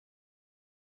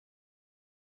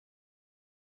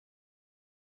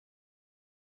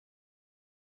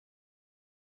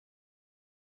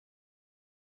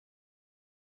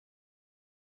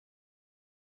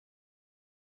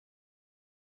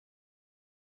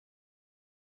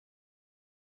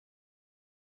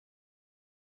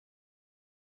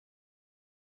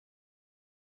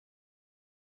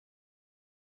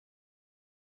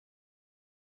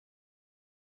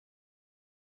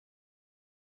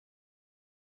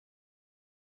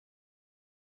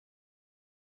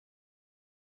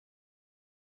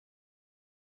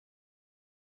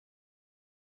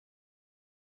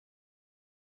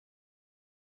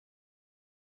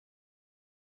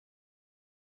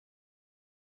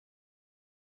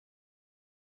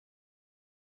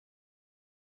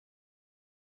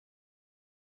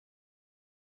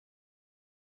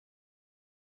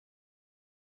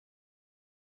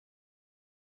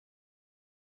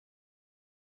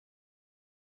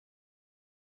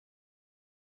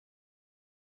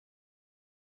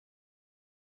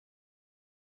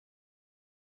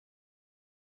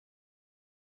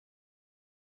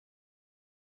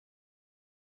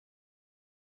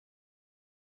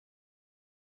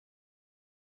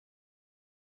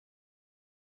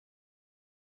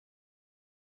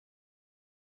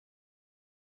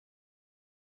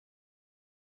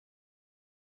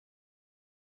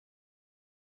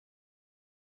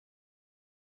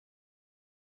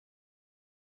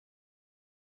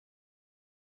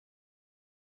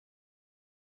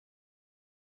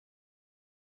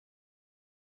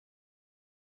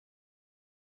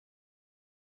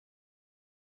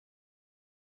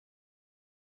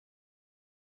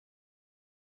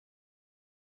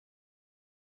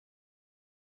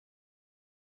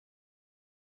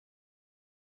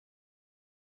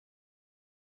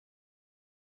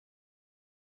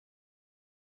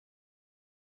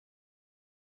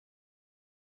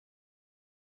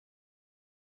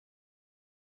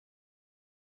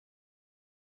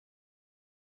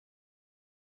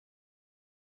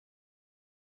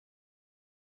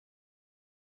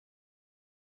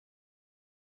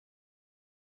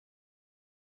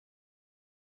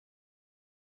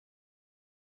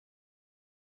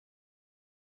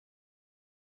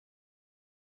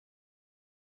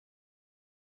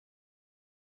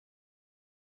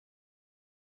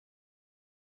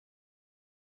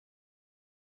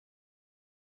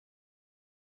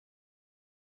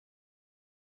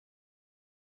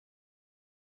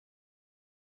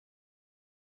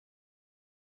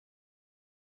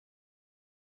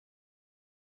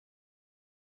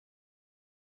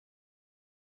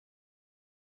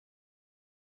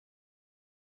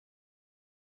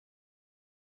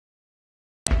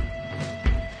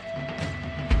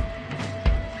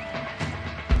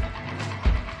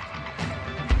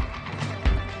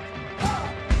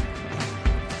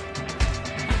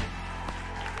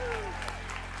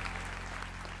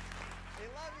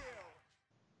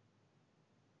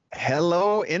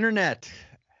Hello, Internet.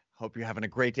 Hope you're having a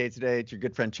great day today. It's your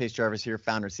good friend Chase Jarvis here,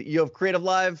 founder and CEO of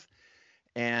CreativeLive,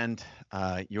 and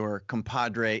your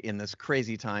compadre in this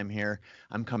crazy time here.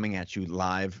 I'm coming at you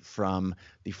live from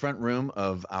the front room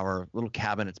of our little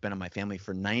cabin. It's been in my family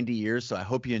for 90 years, so I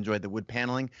hope you enjoyed the wood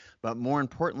paneling. But more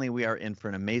importantly, we are in for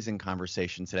an amazing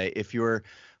conversation today. If you've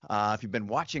been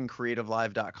watching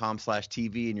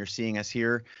creativelive.com/TV and you're seeing us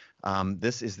here,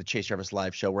 this is the Chase Jarvis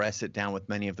Live Show, where I sit down with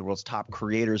many of the world's top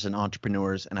creators and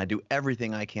entrepreneurs, and I do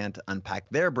everything I can to unpack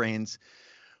their brains,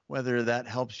 whether that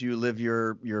helps you live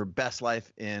your best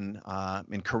life in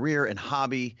career and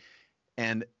hobby.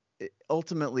 And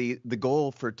ultimately, the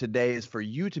goal for today is for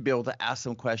you to be able to ask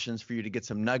some questions, for you to get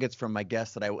some nuggets from my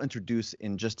guests that I will introduce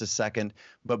in just a second.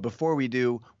 But before we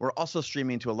do, we're also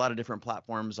streaming to a lot of different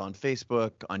platforms on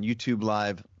Facebook, on YouTube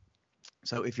Live.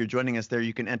 So if you're joining us there,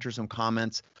 you can enter some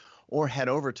comments or head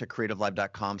over to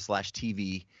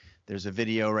creativelive.com/TV. There's a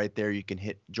video right there. You can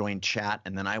hit join chat,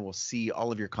 and then I will see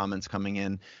all of your comments coming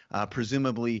in.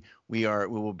 Presumably, we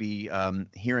will be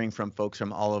hearing from folks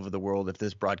from all over the world if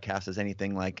this broadcast is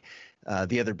anything like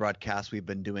the other broadcasts we've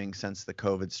been doing since the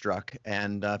COVID struck.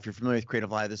 And if you're familiar with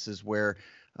Creative Live, this is where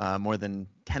more than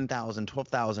 10,000,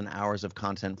 12,000 hours of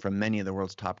content from many of the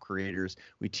world's top creators.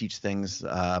 We teach things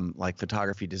like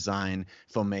photography, design,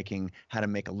 filmmaking, how to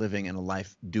make a living and a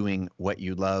life doing what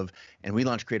you love. And we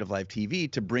launched Creative Live TV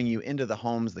to bring you into the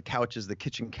homes, the couches, the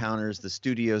kitchen counters, the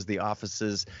studios, the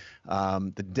offices,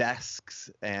 the desks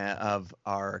of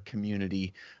our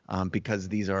community, because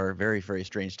these are very, very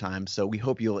strange times. So we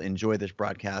hope you'll enjoy this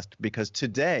broadcast, because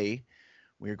today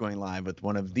we are going live with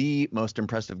one of the most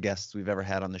impressive guests we've ever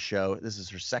had on the show. This is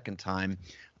her second time.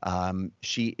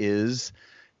 She is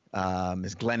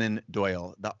Ms. Glennon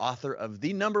Doyle, the author of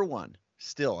the #1,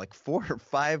 still like 4 or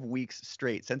 5 weeks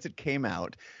straight since it came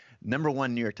out,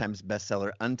 #1 New York Times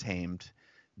bestseller, UNTAMED,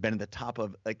 been at the top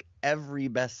of like every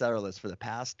bestseller list for the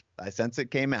past since it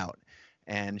came out.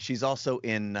 And she's also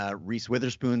in Reese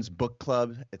Witherspoon's book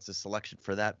club. It's a selection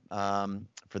for that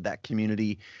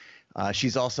community.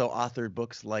 She's also authored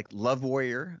books like Love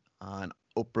Warrior, an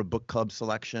Oprah book club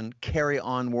selection, Carry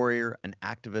On Warrior, an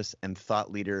activist and thought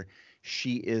leader.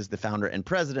 She is the founder and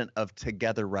president of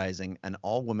Together Rising, an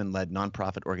all-women-led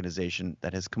nonprofit organization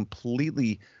that has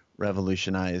completely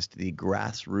revolutionized the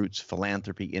grassroots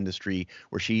philanthropy industry,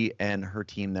 where she and her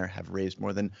team there have raised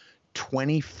more than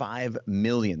 25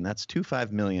 million. That's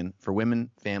 25 million for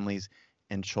women, families,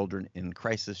 and children in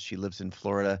crisis. She lives in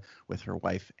Florida with her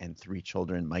wife and 3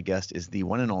 children. My guest is the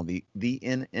one and only, the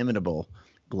inimitable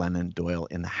Glennon Doyle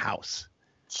in the house.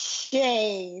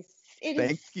 Chase, it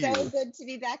Thank is you. so good to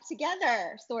be back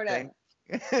together, sort of.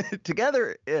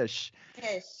 Together-ish.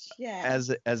 Ish, yeah.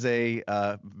 As a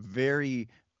very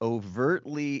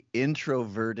overtly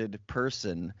introverted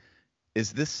person,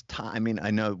 is this time, I mean,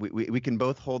 I know we can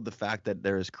both hold the fact that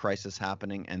there is crisis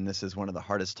happening, and this is one of the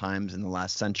hardest times in the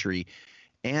last century,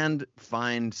 and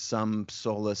find some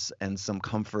solace and some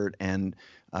comfort and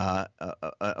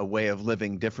a way of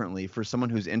living differently. For someone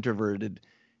who's introverted,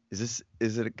 is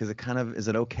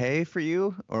it okay for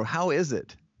you, or how is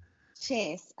it?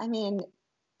 Chase, I mean,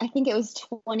 I think it was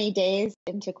 20 days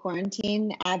into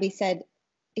quarantine, Abby said,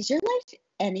 "Is your life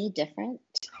any different?"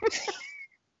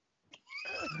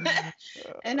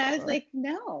 And I was like,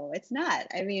 no, it's not.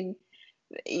 I mean,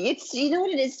 it's, you know what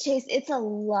it is, Chase? It's a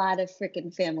lot of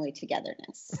freaking family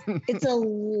togetherness. It's a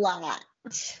lot.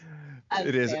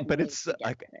 It is, but it's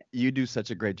like you do such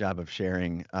a great job of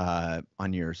sharing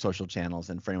on your social channels.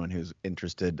 And for anyone who's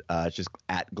interested, it's just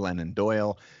at Glennon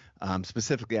Doyle.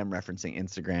 Specifically, I'm referencing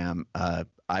Instagram.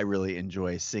 I really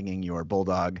enjoy singing your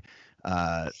bulldog,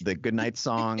 the Goodnight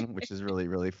song, which is really,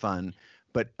 really fun.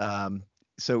 But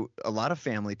so a lot of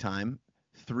family time,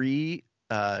 3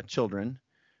 children,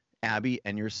 Abby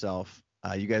and yourself.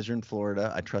 You guys are in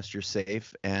Florida. I trust you're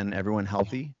safe and everyone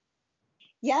healthy.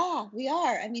 Yeah, we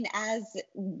are. I mean, as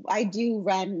I do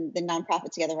run the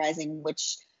nonprofit Together Rising,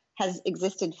 which has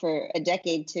existed for a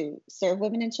decade to serve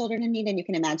women and children in need. And you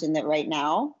can imagine that right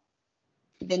now,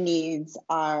 the needs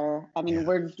are, I mean,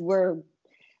 we're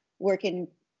working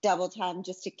double time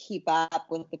just to keep up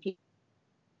with the people.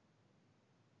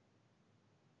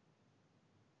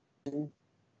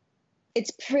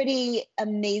 It's pretty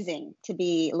amazing to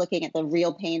be looking at the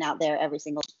real pain out there every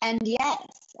single day. And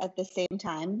yes, at the same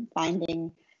time,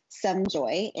 finding some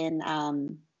joy in, I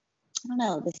don't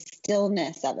know, the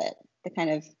stillness of it, the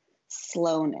kind of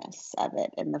slowness of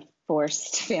it, and the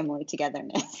forced family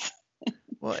togetherness.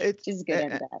 Well, it's just good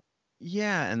and bad.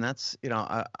 Yeah, and that's,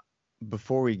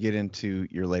 before we get into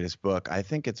your latest book, I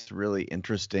think it's really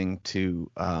interesting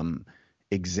to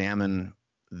examine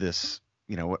this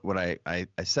what I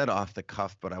said off the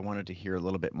cuff, but I wanted to hear a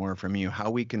little bit more from you, how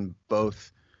we can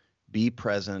both be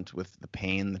present with the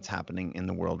pain that's happening in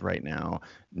the world right now,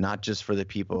 not just for the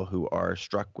people who are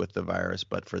struck with the virus,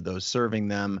 but for those serving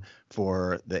them,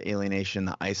 for the alienation,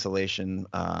 the isolation,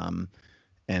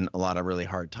 and a lot of really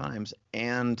hard times,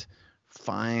 and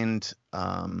find,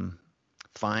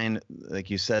 like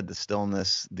you said, the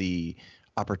stillness, the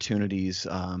opportunities.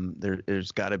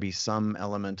 There's got to be some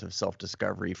element of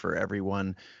self-discovery for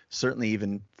everyone, certainly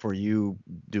even for you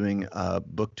doing a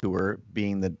book tour,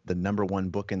 being the number one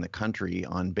book in the country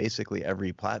on basically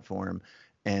every platform,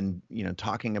 and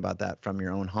talking about that from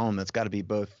your own home. That's got to be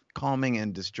both calming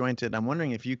and disjointed. I'm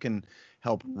wondering if you can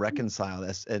help reconcile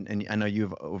this. And I know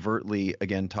you've overtly,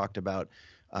 again, talked about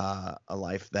a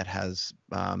life that has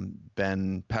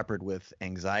been peppered with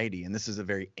anxiety, and this is a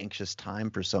very anxious time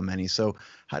for so many. So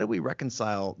how do we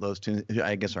reconcile those two,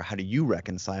 I guess, or how do you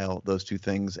reconcile those two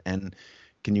things? And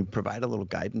can you provide a little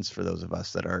guidance for those of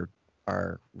us that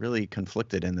are really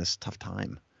conflicted in this tough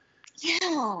time?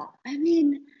 Yeah, I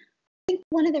mean, I think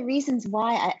one of the reasons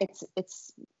why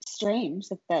it's strange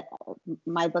that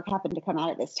my book happened to come out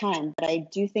at this time, but I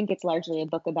do think it's largely a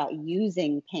book about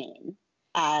using pain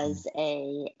as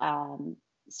a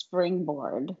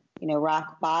springboard,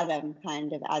 rock bottom,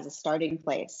 kind of as a starting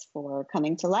place for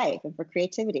coming to life and for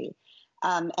creativity.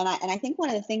 And I think one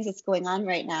of the things that's going on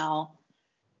right now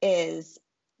is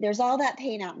there's all that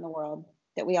pain out in the world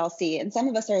that we all see, and some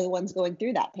of us are the ones going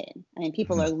through that pain. I mean,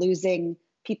 people are losing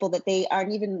people that they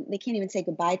can't even say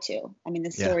goodbye to. I mean,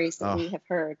 the stories that we have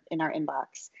heard in our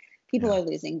inbox, people are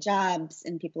losing jobs,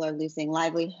 and people are losing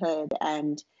livelihood,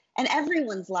 and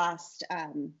everyone's lost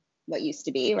what used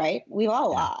to be, right? We've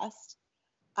all lost.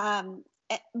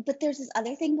 But there's this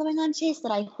other thing going on, Chase,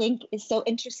 that I think is so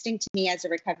interesting to me as a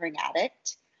recovering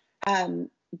addict,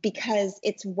 because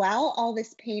it's while all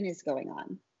this pain is going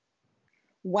on,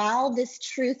 while this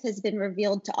truth has been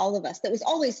revealed to all of us that was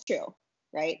always true,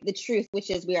 right? The truth, which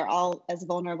is we are all as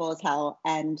vulnerable as hell,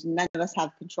 and none of us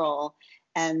have control.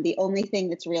 And the only thing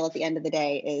that's real at the end of the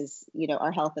day is,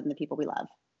 our health and the people we love.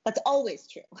 That's always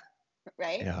true,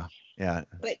 right? Yeah.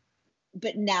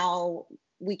 But now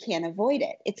we can't avoid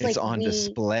it. It's like on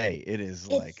display. It is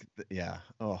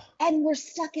And we're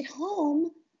stuck at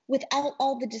home without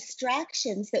all the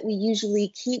distractions that we usually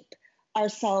keep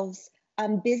ourselves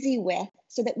busy with,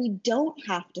 so that we don't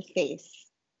have to face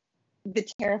the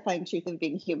terrifying truth of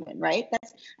being human, right?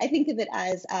 I think of it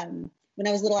as when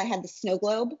I was little, I had the snow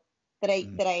globe that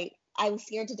I was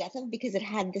scared to death of, because it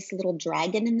had this little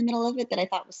dragon in the middle of it that I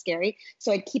thought was scary.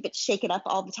 So I'd keep it shaken up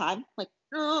all the time, like,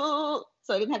 oh,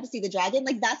 so I didn't have to see the dragon.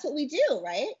 Like, that's what we do,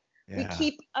 right? Yeah. We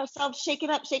keep ourselves shaken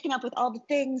up with all the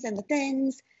things,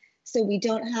 so we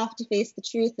don't have to face the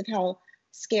truth of how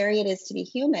scary it is to be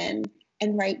human.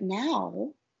 And right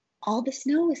now, all the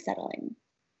snow is settling,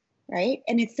 right?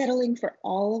 And it's settling for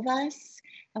all of us.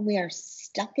 And we are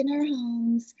stuck in our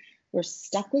homes. We're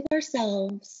stuck with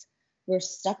ourselves. We're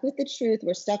stuck with the truth.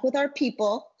 We're stuck with our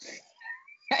people,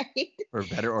 right? For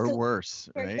better or worse,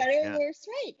 right? For better or worse,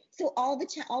 right? So all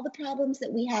the problems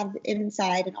that we have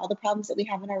inside, and all the problems that we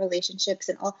have in our relationships,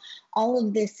 and all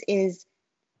of this is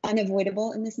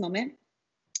unavoidable in this moment.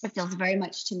 It feels very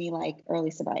much to me like early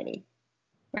sobriety,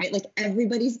 right? Like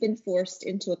everybody's been forced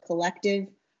into a collective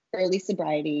early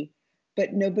sobriety,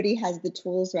 but nobody has the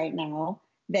tools right now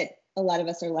that a lot of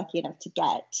us are lucky enough to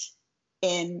get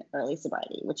in early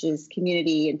sobriety, which is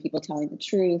community and people telling the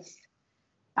truth.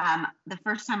 The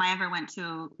fifth time I ever went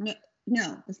to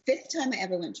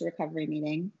a recovery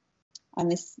meeting on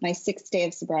my 6th day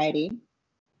of sobriety,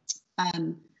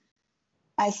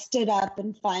 I stood up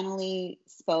and finally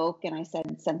spoke, and I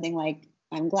said something like,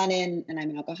 I'm Glennon, and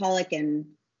I'm an alcoholic, and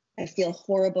I feel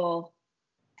horrible,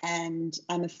 and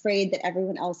I'm afraid that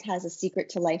everyone else has a secret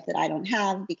to life that I don't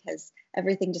have, because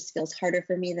everything just feels harder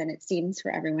for me than it seems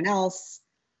for everyone else.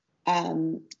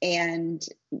 And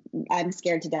I'm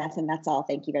scared to death, and that's all.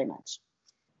 Thank you very much.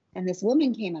 And this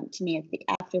woman came up to me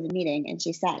after the meeting, and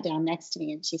she sat down next to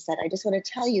me, and she said, I just want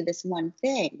to tell you this one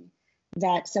thing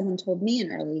that someone told me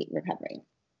in early recovery.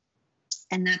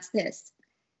 And that's this.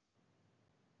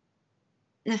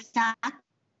 The fact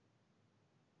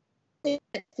that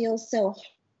it feels so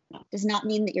hard does not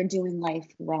mean that you're doing life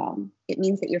wrong. It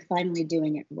means that you're finally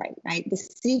doing it right? The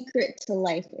secret to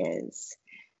life is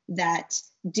that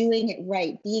doing it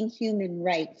right, being human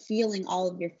right, feeling all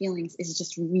of your feelings is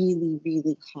just really,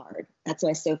 really hard. That's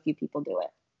why so few people do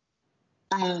it.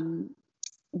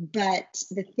 But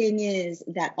the thing is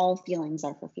that all feelings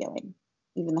are for feeling,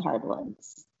 even the hard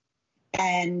ones.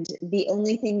 And the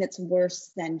only thing that's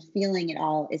worse than feeling it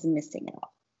all is missing it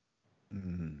all.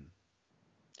 Mm.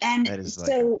 And That is like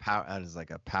so, that is like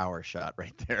a power shot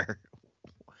right there.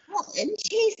 well, in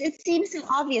Chase, it seems so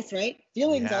obvious, right?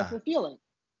 Feelings are Yeah. for feeling.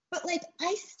 But like,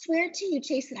 I swear to you,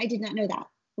 Chase, that I did not know that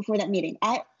before that meeting.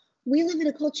 We live in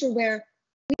a culture where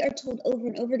we are told over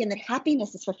and over again that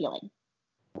happiness is for feeling,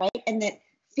 right? And that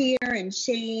fear and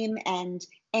shame and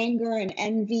anger and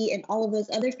envy and all of those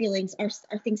other feelings are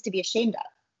things to be ashamed of,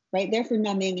 right? They're for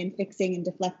numbing and fixing and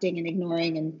deflecting and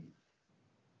ignoring. And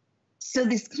so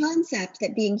this concept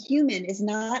that being human is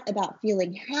not about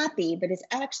feeling happy, but is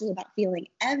actually about feeling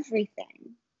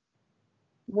everything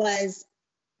was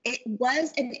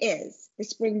and is the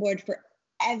springboard for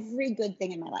every good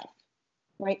thing in my life,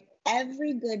 right?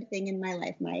 Every good thing in my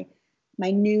life, my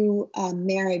new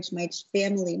marriage, my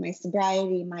family, my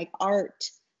sobriety, my art,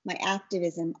 my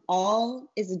activism, all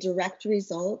is a direct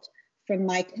result from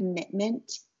my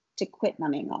commitment to quit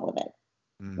numbing all of it,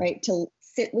 right? To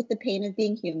sit with the pain of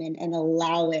being human and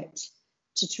allow it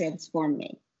to transform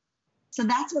me. So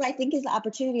that's what I think is the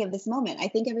opportunity of this moment. I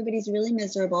think everybody's really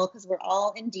miserable because we're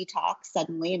all in detox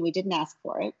suddenly, and we didn't ask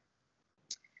for it.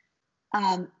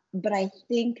 But I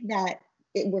think that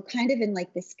we're kind of in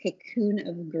like this cocoon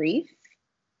of grief.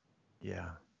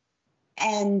 Yeah.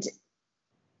 And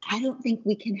I don't think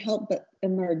we can help but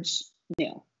emerge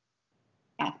new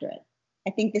after it.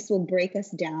 I think this will break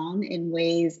us down in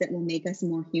ways that will make us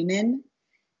more human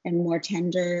and more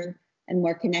tender and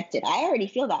more connected. I already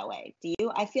feel that way. Do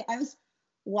you? I was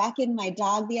walking my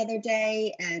dog the other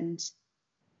day, and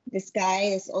this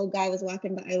old guy was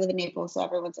walking by. I live in Naples, so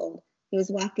everyone's old. He was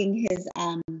walking his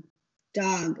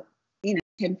dog,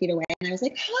 10 feet away. And I was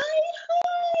like,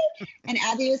 hi. And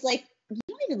Abby was like, you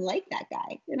don't even like that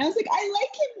guy. And I was like, I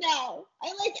like him now.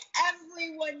 I like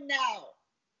everyone now.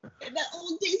 And the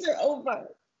old days are over.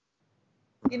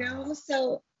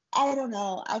 So I don't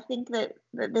know. I think that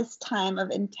this time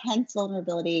of intense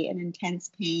vulnerability and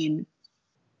intense pain,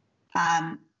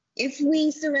 if we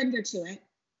surrender to it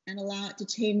and allow it to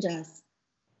change us,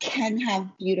 can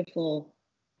have beautiful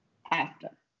after.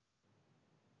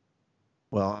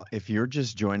 Well, if you're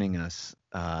just joining us,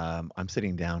 I'm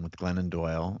sitting down with Glennon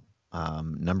Doyle,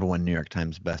 #1 New York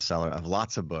Times bestseller of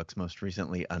lots of books, most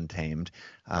recently Untamed.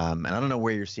 And I don't know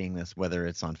where you're seeing this, whether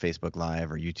it's on Facebook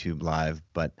Live or YouTube Live,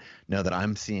 but know that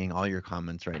I'm seeing all your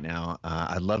comments right now.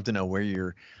 I'd love to know where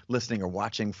you're listening or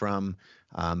watching from.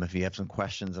 If you have some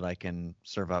questions that I can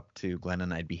serve up to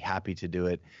Glennon, I'd be happy to do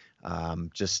it.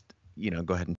 Just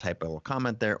go ahead and type a little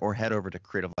comment there, or head over to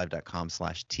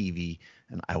creativelive.com/TV,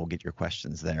 and I will get your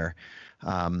questions there.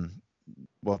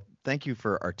 Well, thank you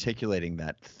for articulating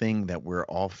that thing that we're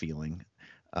all feeling,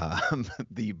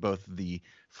 both the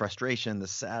frustration, the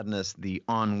sadness, the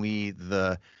ennui,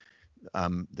 the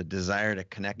desire to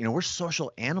connect. We're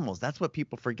social animals. That's what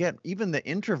people forget. Even the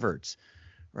introverts,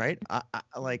 right?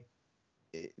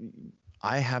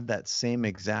 I have that same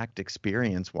exact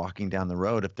experience walking down the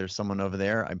road. If there's someone over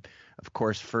there, I'm, of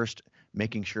course, first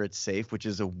making sure it's safe, which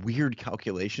is a weird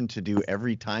calculation to do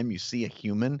every time you see a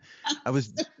human.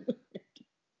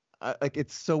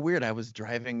 It's so weird. I was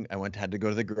driving. had to go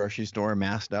to the grocery store,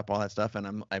 masked up, all that stuff,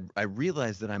 and I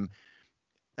realized that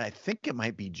I think it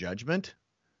might be judgment,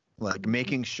 like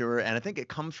making sure, and I think it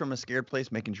comes from a scared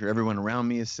place, making sure everyone around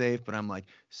me is safe. But I'm like,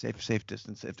 safe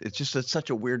distance. It's such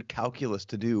a weird calculus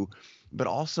to do, but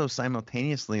also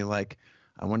simultaneously, like,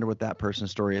 I wonder what that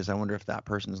person's story is. I wonder if that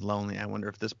person's lonely. I wonder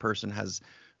if this person has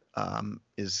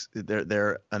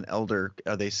they're an elder.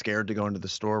 Are they scared to go into the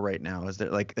store right now? Is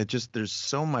there there's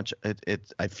so much.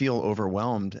 I feel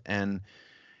overwhelmed, and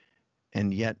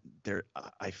yet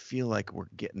I feel like we're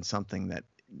getting something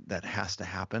that has to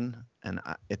happen, and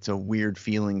it's a weird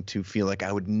feeling to feel like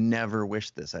I would never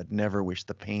wish this. I'd never wish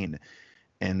the pain,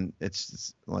 and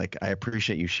it's like I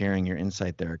appreciate you sharing your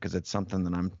insight there, because it's something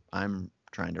that I'm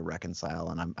trying to reconcile,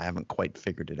 and I haven't quite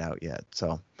figured it out yet.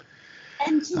 So.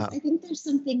 And I think there's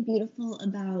something beautiful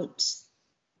about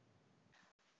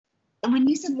when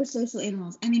you said we're social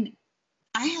animals. I mean,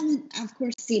 I haven't, of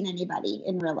course, seen anybody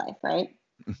in real life, right?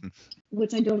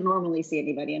 Which I don't normally see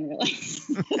anybody in real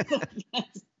life. I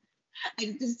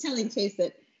was just telling Chase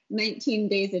that 19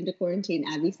 days into quarantine,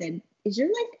 Abby said, "Is your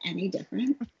life any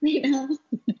different right now?"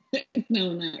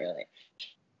 No, not really.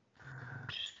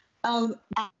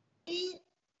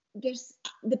 There's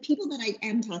the people that I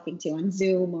am talking to on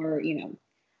Zoom or,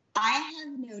 I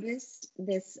have noticed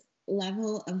this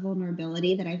level of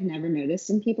vulnerability that I've never noticed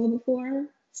in people before.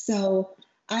 So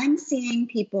I'm seeing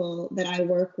people that I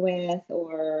work with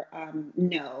or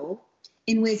know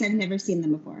in ways I've never seen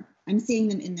them before. I'm seeing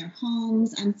them in their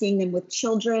homes. I'm seeing them with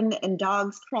children and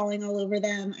dogs crawling all over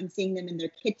them. I'm seeing them in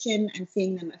their kitchen. I'm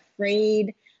seeing them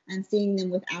afraid. I'm seeing them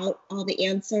without all the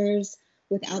answers.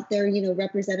 without their,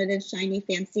 representative, shiny,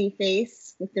 fancy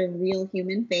face, with their real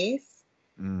human face.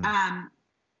 And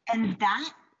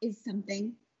that is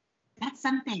something. That's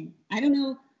something. I don't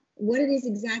know what it is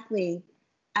exactly,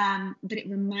 but it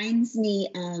reminds me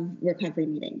of recovery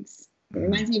meetings. It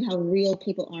reminds me of how real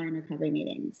people are in recovery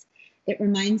meetings. It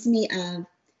reminds me of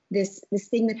this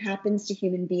thing that happens to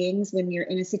human beings when you're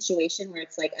in a situation where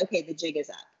it's like, okay, the jig is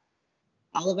up.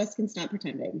 All of us can stop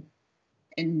pretending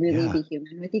and really be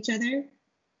human with each other.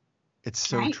 It's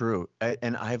so true.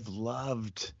 And I've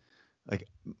loved, like,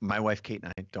 my wife, Kate,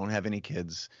 and I don't have any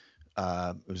kids.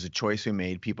 It was a choice we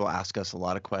made. People ask us a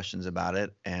lot of questions about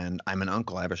it. And I'm an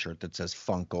uncle. I have a shirt that says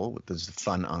Funkle, which is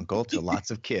fun uncle to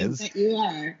lots of kids. I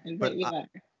bet you are.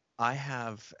 I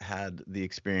have had the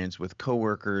experience with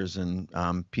coworkers and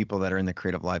people that are in the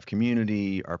CreativeLive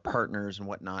community, our partners and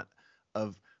whatnot,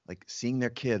 of like seeing their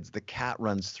kids. The cat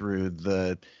runs through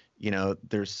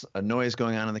there's a noise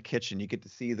going on in the kitchen. You get to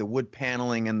see the wood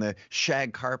paneling and the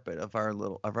shag carpet of our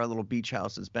little beach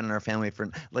house that's been in our family for,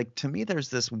 like, to me, there's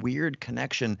this weird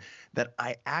connection that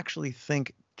I actually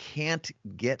think can't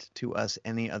get to us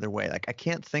any other way. Like, I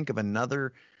can't think of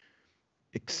another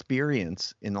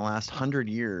experience in the last 100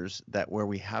 years where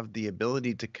we have the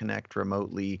ability to connect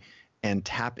remotely and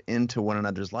tap into one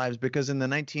another's lives, because in the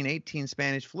 1918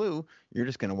 Spanish flu, you're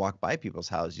just going to walk by people's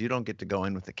houses. You don't get to go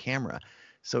in with the camera.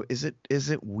 So is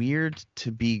it weird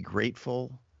to be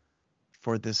grateful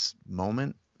for this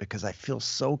moment? Because I feel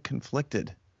so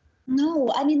conflicted. No,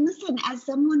 I mean, listen, as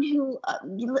someone who,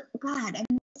 God,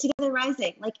 I'm Together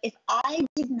Rising. Like, if I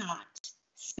didn't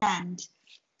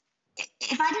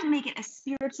make it a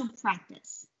spiritual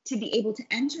practice to be able to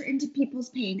enter into people's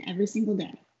pain every single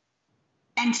day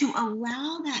and to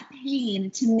allow that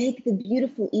pain to make the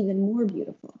beautiful even more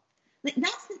beautiful, like,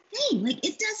 that's the thing. Like,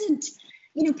 it doesn't,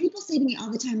 people say to me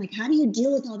all the time, like, how do you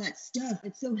deal with all that stuff?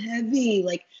 It's so heavy.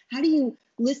 Like, how do you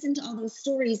listen to all those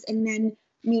stories and then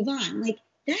move on? Like,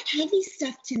 that heavy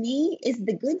stuff to me is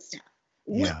the good stuff.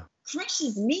 Yeah. What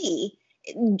crushes me,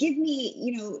 give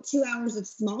me, 2 hours of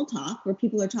small talk where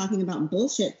people are talking about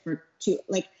bullshit for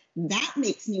that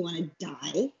makes me want to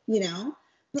die,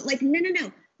 but like,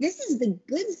 no, this is the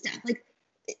good stuff. Like,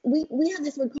 we have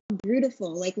this word called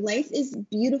brutal. Like, life is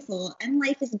beautiful and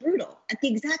life is brutal at the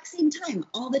exact same time,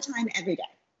 all the time, every day.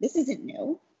 This isn't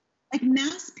new. Like,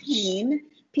 mass pain,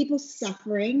 people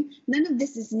suffering, none of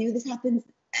this is new. This happens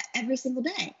every single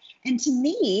day. And to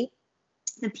me,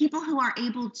 the people who are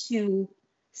able to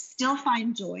still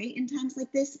find joy in times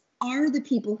like this are the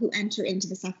people who enter into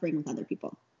the suffering with other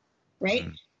people, right?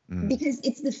 Mm-hmm. Because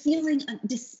it's the feeling of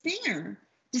despair.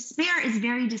 Despair is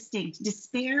very distinct.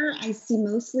 Despair I see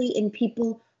mostly in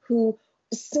people who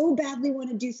so badly want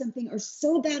to do something or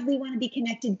so badly want to be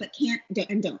connected but can't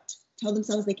and don't. Tell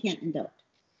themselves they can't and don't,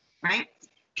 right?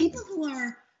 People who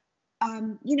are,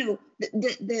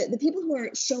 the people who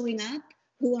are showing up,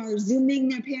 who are Zooming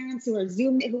their parents, who are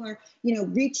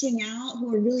reaching out,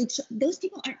 who are really, those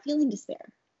people aren't feeling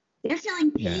despair. They're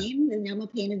feeling pain, the normal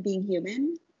pain of being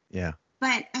human. Yeah.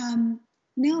 But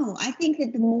no, I think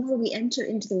that the more we enter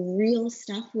into the real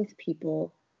stuff with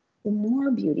people, the more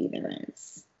beauty there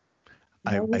is.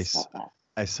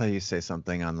 I saw you say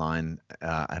something online.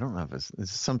 I don't know if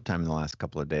it's sometime in the last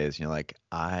couple of days. Like,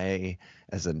 I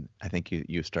think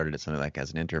you started it something like,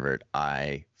 as an introvert,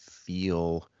 I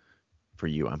feel for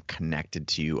you. I'm connected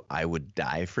to you. I would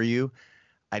die for you.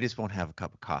 I just won't have a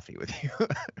cup of coffee with you.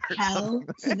 Hell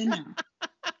to the no.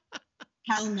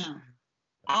 Hell no.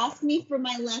 Ask me for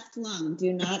my left lung.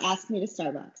 Do not ask me to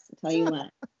Starbucks. I'll tell you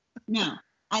what. No.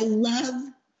 I love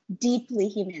deeply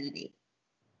humanity,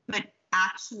 but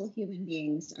actual human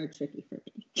beings are tricky for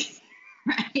me.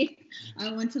 Right?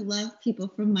 I want to love people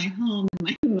from my home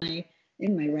in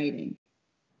my writing.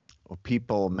 Well,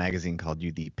 People magazine called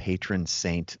you the patron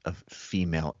saint of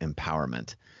female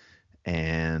empowerment.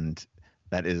 And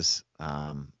that is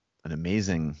an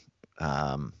amazing,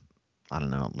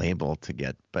 label to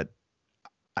get. But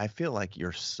I feel like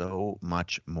you're so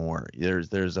much more.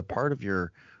 There's a part of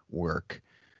your work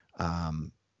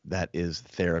that is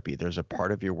therapy. There's a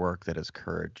part of your work that is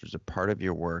courage. There's a part of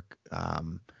your work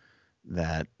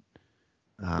that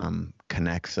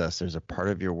connects us. There's a part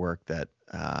of your work that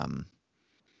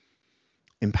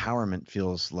empowerment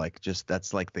feels like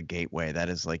that's like the gateway. That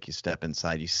is like you step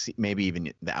inside, you see, maybe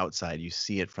even the outside, you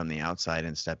see it from the outside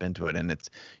and step into it. And it's,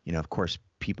 of course,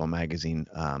 People magazine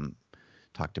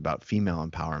talked about female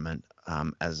empowerment.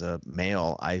 As a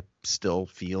male, I still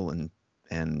feel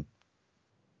and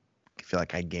feel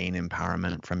like I gain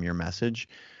empowerment from your message.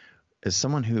 As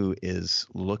someone who is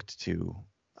looked to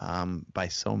by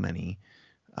so many,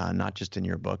 not just in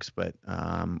your books, but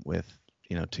with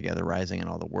Together Rising and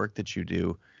all the work that you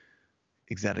do,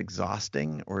 is that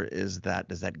exhausting, or does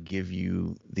that give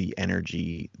you the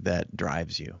energy that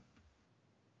drives you?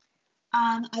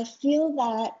 I feel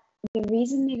that the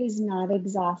reason it is not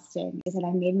exhausting is that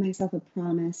I made myself a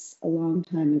promise a long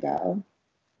time ago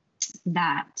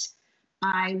that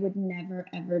I would never,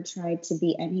 ever try to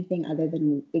be anything other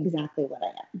than exactly what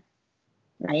I am.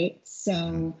 Right?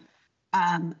 So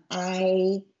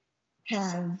I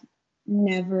have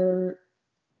never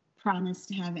promised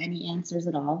to have any answers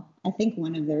at all. I think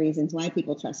one of the reasons why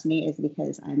people trust me is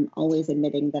because I'm always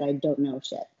admitting that I don't know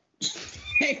shit.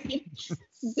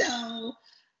 So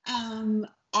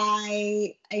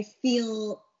I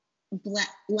feel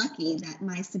lucky that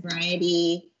my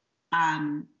sobriety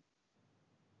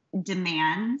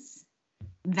demands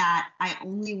that I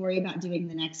only worry about doing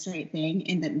the next right thing,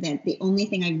 and that the only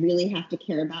thing I really have to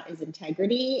care about is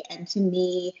integrity. And to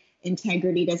me,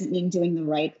 integrity doesn't mean doing the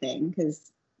right thing,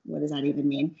 because what does that even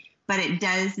mean? But it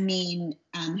does mean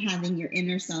having your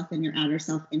inner self and your outer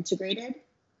self integrated,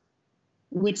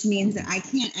 which means that I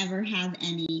can't ever have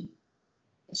any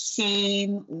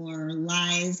shame or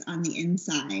lies on the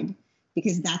inside,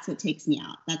 because that's what takes me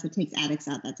out. That's what takes addicts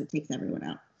out. That's what takes everyone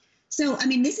out. So, I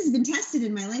mean, this has been tested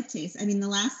in my life, Chase. I mean, the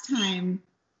last time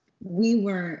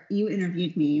you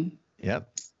interviewed me, yep,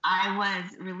 I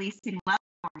was releasing Love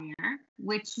Warrior,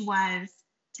 which was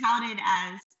touted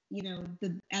as,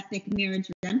 the epic marriage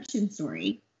redemption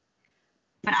story.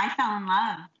 But I fell in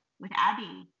love with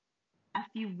Abby a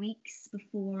few weeks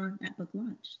before that book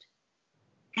launched.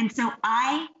 And so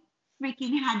I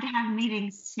freaking had to have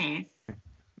meetings, Chase,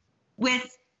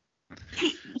 with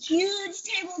huge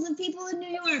tables of people in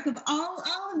New York, of all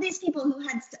of these people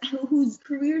whose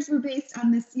careers were based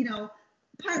on this,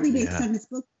 partly based on this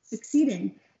book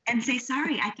succeeding, and say,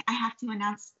 sorry, I have to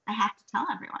announce, I have to tell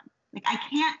everyone, like, I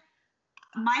can't,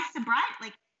 my sobriety,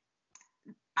 like,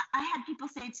 I had people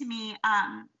say to me,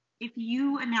 if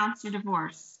you announce your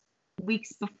divorce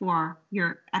weeks before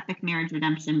your epic marriage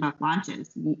redemption book launches,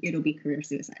 it'll be career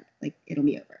suicide. Like, it'll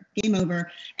be over, game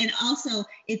over. And also,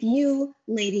 if you,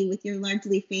 lady with your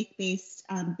largely faith-based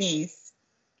base,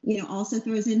 also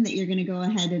throws in that you're going to go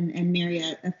ahead and marry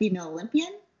a female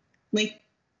Olympian, like,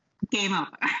 game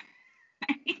over.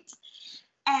 Right?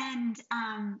 And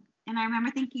I remember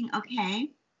thinking,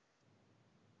 okay,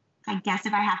 I guess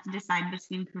if I have to decide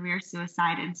between career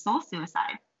suicide and soul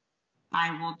suicide,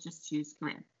 I will just choose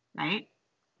career. Right?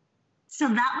 So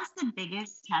that was the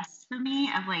biggest test for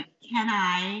me of, like, can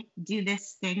I do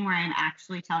this thing where I'm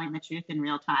actually telling the truth in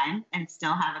real time and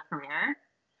still have a career?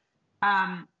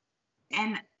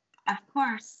 And of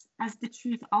course, as the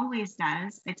truth always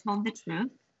does, I told the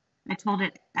truth. I told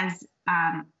it as,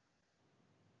 as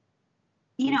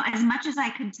much as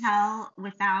I could tell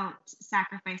without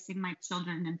sacrificing my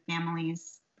children and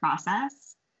family's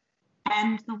process.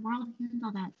 And the world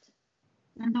handled it.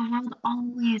 And the world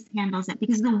always handles it,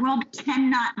 because the world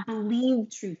cannot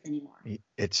believe truth anymore.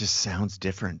 It just sounds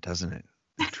different, doesn't it?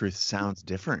 The truth sounds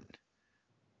different.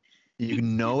 You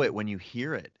know it when you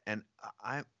hear it. And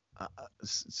can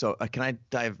I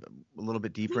dive a little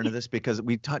bit deeper into this? Because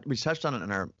we touched on it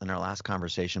in our last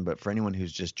conversation, but for anyone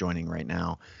who's just joining right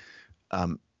now,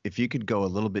 if you could go a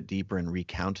little bit deeper in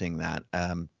recounting that,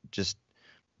 just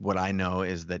what I know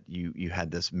is that you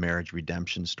had this marriage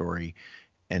redemption story,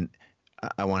 and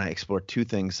I want to explore two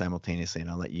things simultaneously, and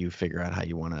I'll let you figure out how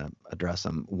you want to address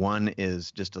them. One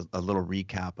is just a little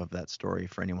recap of that story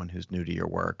for anyone who's new to your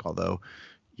work, although,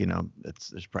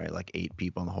 there's probably like 8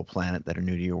 people on the whole planet that are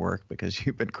new to your work because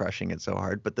you've been crushing it so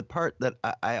hard. But the part that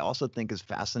I also think is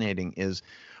fascinating is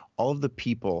all of the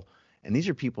people, and these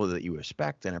are people that you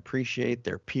respect and appreciate,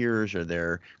 their peers or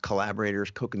their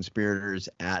collaborators, co-conspirators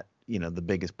at the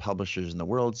biggest publishers in the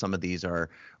world. Some of these are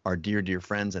dear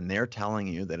friends, and they're telling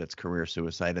you that it's career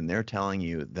suicide, and they're telling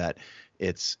you that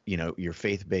it's, your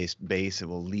faith-based base, it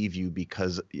will leave you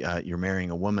because you're marrying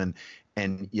a woman,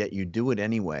 and yet you do it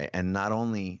anyway. And not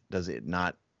only does it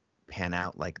not pan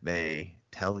out like they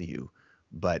tell you,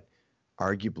 but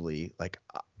arguably, like,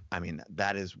 I mean,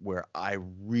 that is where I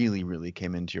really, really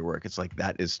came into your work. It's like,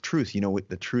 that is truth. With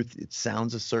the truth, it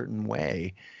sounds a certain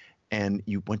way. And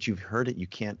once you've heard it, you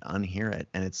can't unhear it.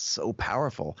 And it's so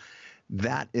powerful.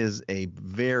 That is a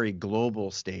very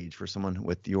global stage for someone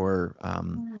with your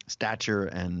stature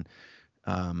and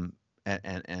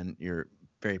your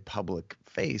very public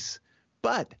face.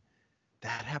 But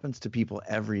that happens to people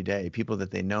every day. People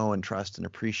that they know and trust and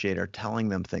appreciate are telling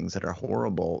them things that are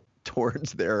horrible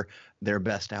towards their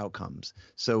best outcomes.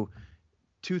 So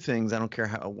 2 things, I don't care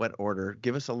what order,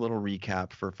 give us a little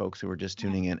recap for folks who are just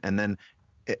tuning in, and then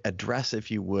address, if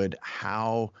you would,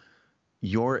 how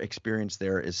your experience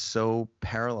there is so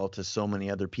parallel to so many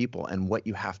other people, and what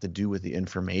you have to do with the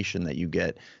information that you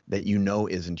get that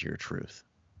isn't your truth.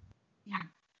 Yeah.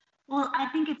 Well, I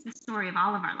think it's the story of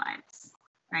all of our lives,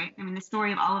 right? I mean, the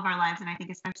story of all of our lives, and I think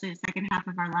especially the second half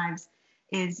of our lives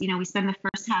is, we spend the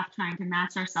first half trying to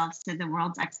match ourselves to the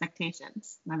world's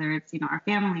expectations, whether it's, our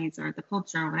families or the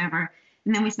culture or whatever.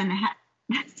 And then we spend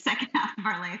the second half of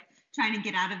our life trying to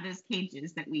get out of those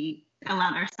cages that we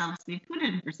allowed ourselves to be put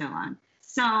in for so long.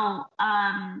 So,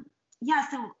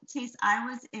 so Chase, I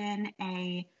was in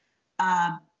a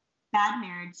bad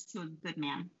marriage to a good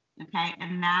man. Okay.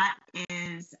 And that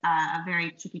is a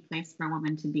very tricky place for a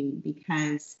woman to be,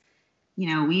 because,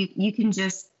 you can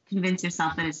just convince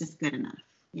yourself that it's just good enough,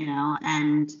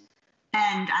 and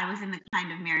I was in the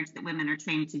kind of marriage that women are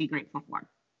trained to be grateful for.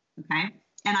 Okay.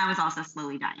 And I was also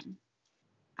slowly dying.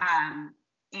 I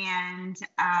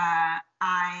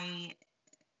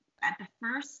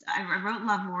wrote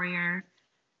Love Warrior,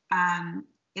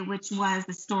 which was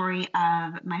the story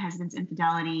of my husband's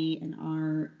infidelity and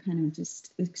our kind of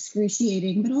just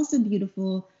excruciating, but also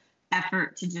beautiful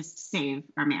effort to just save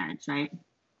our marriage, right?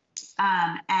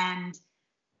 And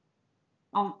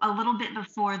a little bit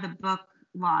before the book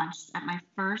launched, at my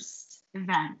first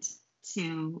event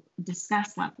to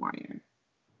discuss Love Warrior,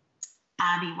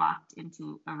 Abby walked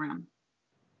into a room.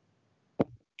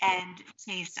 And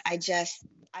Chase, I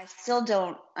still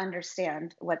don't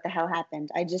understand what the hell happened.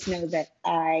 I just know that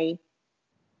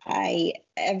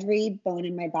every bone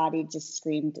in my body just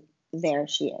screamed, there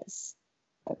she is.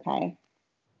 Okay.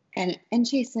 And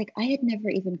Chase, like, I had never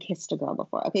even kissed a girl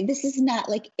before. Okay. This is not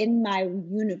like in my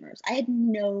universe. I had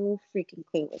no freaking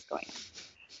clue what was going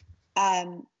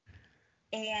on.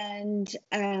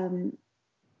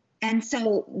 And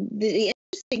so the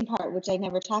interesting part, which I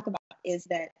never talk about, is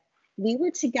that we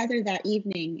were together that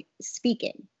evening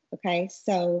speaking. Okay.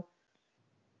 So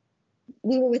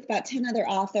we were with about 10 other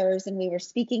authors, and we were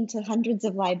speaking to hundreds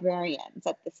of librarians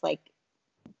at this like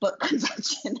book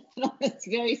convention. It's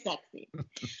very sexy.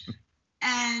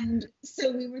 And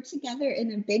so we were together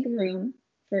in a big room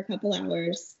for a couple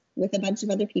hours with a bunch of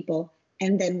other people.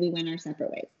 And then we went our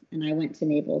separate ways. And I went to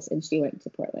Naples and she went to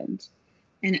Portland.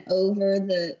 And over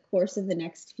the course of the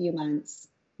next few months,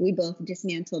 we both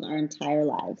dismantled our entire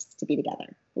lives to be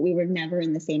together. But we were never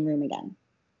in the same room again.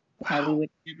 Okay, we would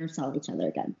never saw each other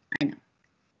again. I know.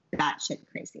 That shit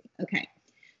crazy. Okay.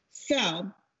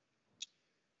 So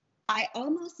I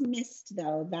almost missed,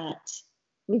 though, that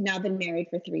we've now been married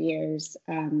for 3 years.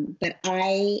 But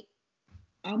I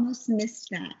almost missed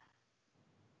that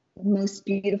most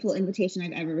beautiful invitation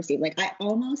I've ever received. Like, I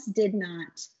almost did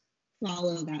not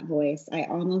follow that voice. I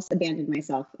almost abandoned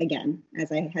myself again,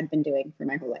 as I had been doing for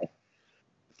my whole life,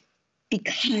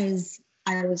 because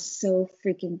I was so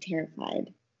freaking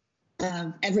terrified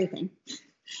of everything,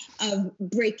 of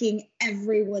breaking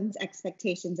everyone's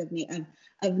expectations of me,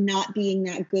 of not being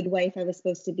that good wife I was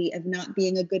supposed to be, of not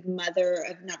being a good mother,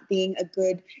 of not being a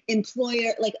good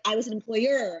employer. Like, I was an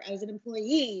employer, I was an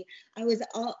employee,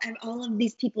 all of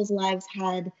these people's lives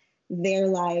had their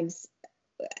lives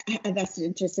a vested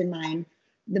interest in mine.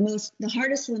 The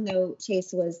hardest one, though,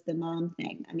 Chase, was the mom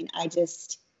thing. I mean, I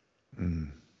just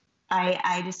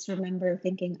remember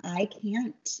thinking, I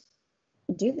can't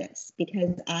do this,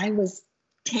 because I was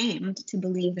tamed to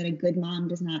believe that a good mom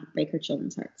does not break her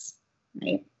children's hearts,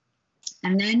 right?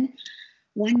 And then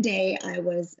one day I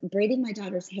was braiding my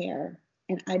daughter's hair,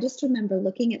 and I just remember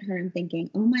looking at her and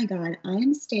thinking, oh my God, I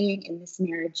am staying in this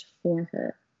marriage for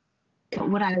her. But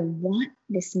would I want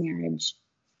this marriage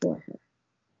for her?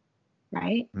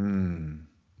 Right? Wow.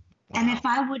 And if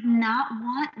I would not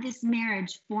want this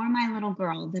marriage for my little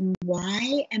girl, then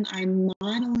why am I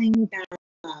modeling that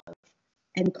love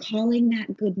and calling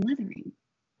that good mothering?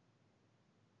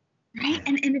 Right?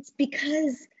 And it's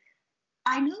because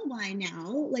I know why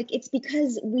now. Like, it's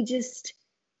because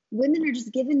women are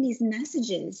just given these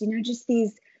messages,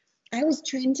 I was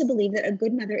trained to believe that a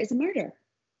good mother is a martyr,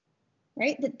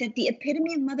 right? That the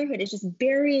epitome of motherhood is just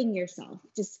burying yourself,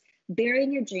 just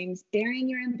burying your dreams, burying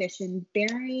your ambition,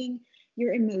 burying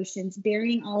your emotions,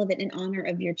 burying all of it in honor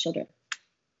of your children,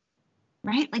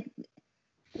 right? Like,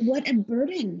 what a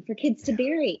burden for kids to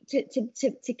bury,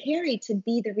 to carry, to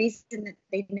be the reason that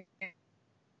they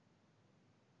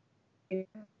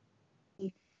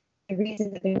the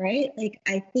reason that they're right. Like,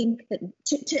 I think that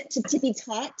to be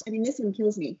taught, I mean, this one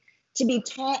kills me, to be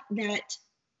taught that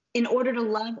in order to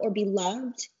love or be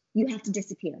loved, you have to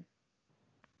disappear,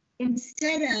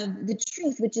 instead of the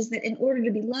truth, which is that in order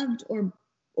to be loved or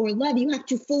love, you have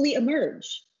to fully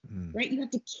emerge, right? You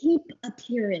have to keep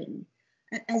appearing,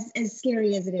 as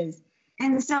scary as it is.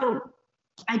 And so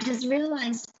I just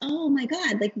realized, oh my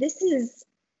God, like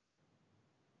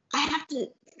I have to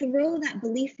throw that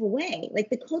belief away. Like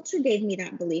the culture gave me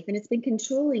that belief and it's been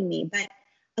controlling me. But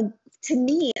to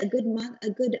me, a good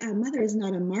mother is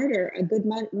not a martyr. A good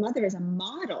mother is a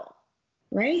model,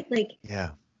 right? Like,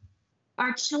 yeah,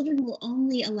 our children will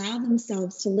only allow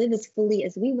themselves to live as fully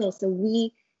as we will. So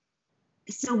we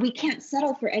can't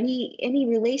settle for any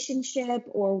relationship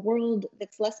or world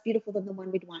that's less beautiful than the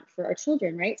one we'd want for our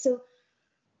children, right? So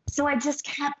I just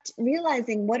kept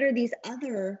realizing, what are these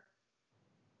other,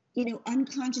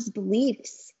 unconscious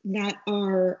beliefs that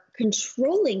are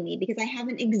controlling me because I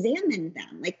haven't examined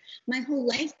them. Like my whole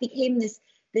life became this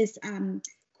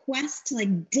quest to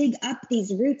like dig up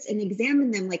these roots and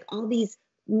examine them, like all these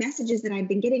messages that I've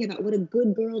been getting about what a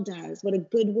good girl does, what a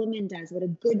good woman does, what a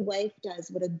good wife does,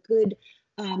 what a good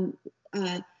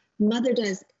mother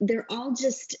does. They're all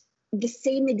just the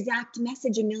same exact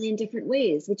message a million different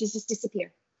ways, which is just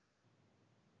disappear.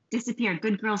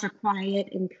 Good girls are quiet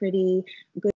and pretty.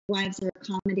 Good wives are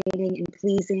accommodating and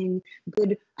pleasing.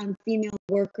 Good female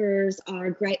workers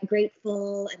are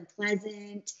grateful and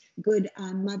pleasant. Good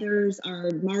mothers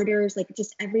are martyrs. Like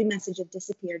just every message of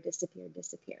disappear, disappear,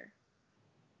 disappear.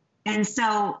 And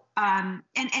so, and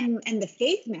the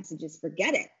faith messages,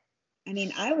 forget it. I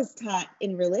mean, I was taught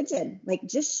in religion, like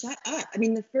just shut up. I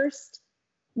mean, the first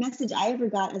message I ever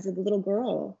got as a little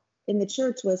girl in the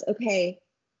church was, okay,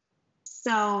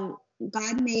 so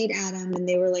God made Adam and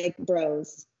they were like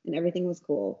bros and everything was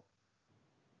cool.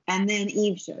 And then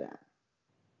Eve showed up,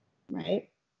 right?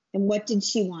 And what did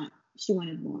she want? She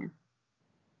wanted more.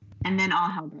 And then all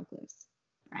hell broke loose,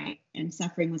 right? And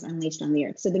suffering was unleashed on the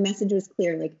earth. So the message was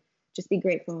clear, like, just be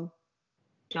grateful.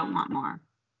 Don't want more.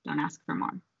 Don't ask for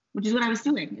more, which is what I was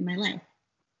doing in my life.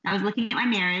 I was looking at my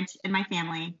marriage and my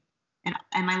family and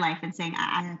my life and saying,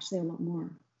 I actually want more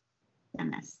than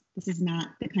this. This is not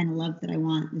the kind of love that I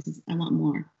want. I want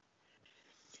more.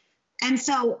 And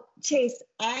so, Chase,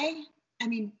 I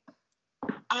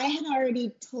had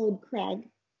already told Craig,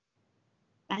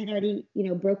 I had already,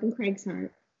 broken Craig's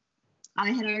heart.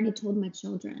 I had already told my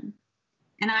children,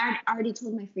 and I had already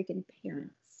told my freaking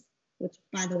parents, which,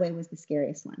 by the way, was the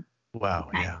scariest one. Wow.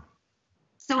 Okay? Yeah.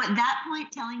 So at that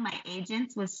point, telling my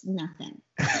agents was nothing.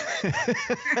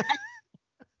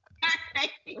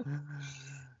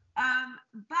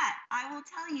 But I will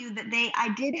tell you that I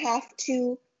did have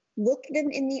to look them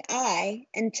in the eye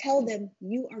and tell them,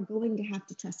 you are going to have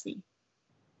to trust me.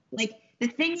 Like, the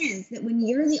thing is that when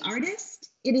you're the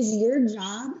artist, it is your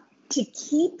job to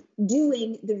keep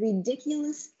doing the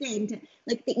ridiculous thing,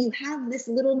 that you have this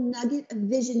little nugget of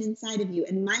vision inside of you.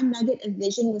 And my nugget of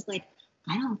vision was like,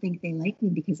 I don't think they like me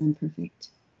because I'm perfect.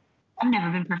 I've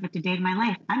never been perfect a day in my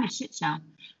life. I'm a shit show.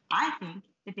 I think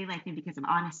that they like me because I'm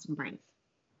honest and brave.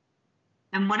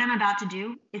 And what I'm about to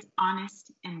do is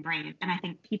honest and brave. And I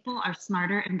think people are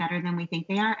smarter and better than we think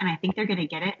they are. And I think they're going to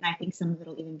get it. And I think some of it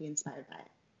will even be inspired by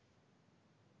it.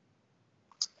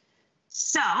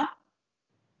 So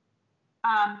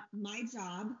my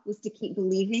job was to keep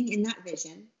believing in that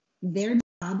vision. Their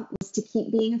job was to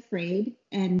keep being afraid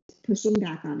and pushing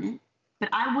back on it. But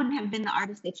I wouldn't have been the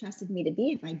artist they trusted me to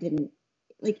be if I didn't.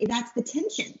 Like, that's the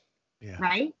tension,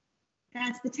 right?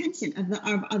 That's the tension of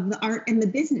the art and the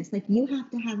business. Like, you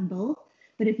have to have both.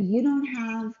 But if you don't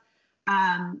have,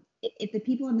 if the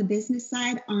people on the business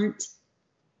side aren't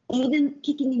even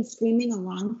kicking and screaming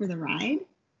along for the ride,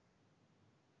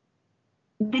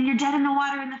 then you're dead in the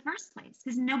water in the first place,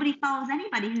 because nobody follows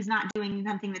anybody who's not doing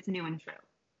something that's new and true,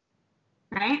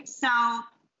 right? So,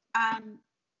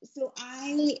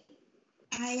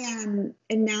 I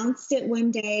announced it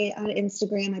one day on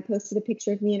Instagram. I posted a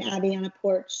picture of me and Abby on a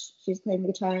porch. She was playing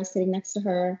the guitar. I was sitting next to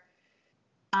her.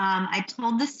 I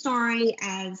told the story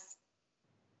as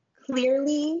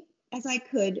clearly as I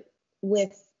could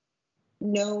with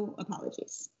no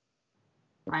apologies,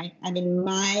 right? I mean,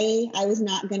 I was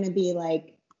not going to be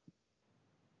like,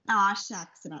 aw,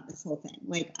 shucks about this whole thing.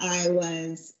 Like, I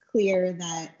was clear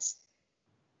that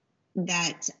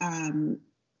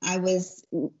I was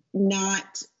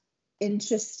not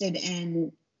interested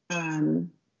in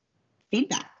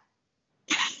feedback.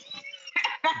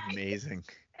 Amazing.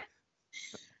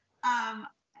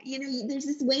 There's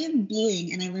this way of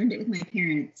being, and I learned it with my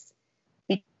parents,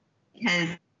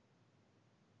 because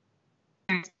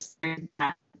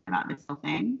about this whole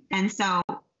thing. And so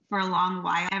for a long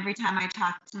while, every time I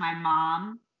talked to my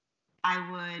mom,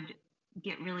 I would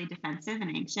get really defensive and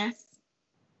anxious.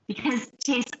 Because,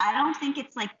 Chase, I don't think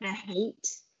it's like the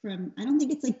I don't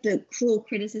think it's like the cruel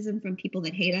criticism from people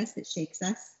that hate us that shakes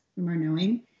us from our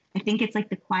knowing. I think it's like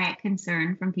the quiet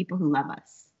concern from people who love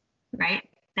us, right?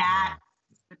 That's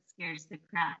what's scares the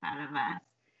crap out of us.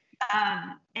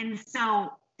 And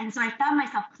so I found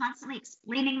myself constantly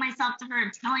explaining myself to her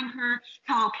and telling her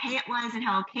how okay it was and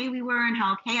how okay we were and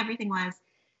how okay everything was,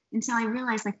 until I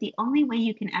realized, like, the only way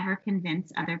you can ever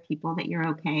convince other people that you're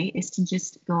okay is to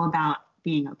just go about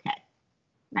being okay,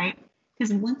 right?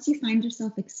 Because once you find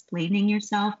yourself explaining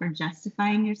yourself or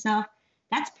justifying yourself,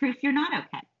 that's proof you're not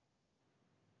okay.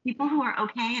 People who are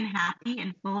okay and happy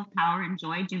and full of power and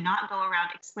joy do not go around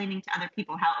explaining to other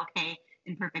people how okay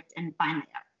and perfect and fine they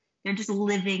are. They're just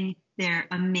living their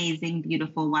amazing,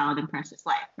 beautiful, wild, and precious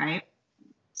life, right?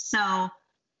 So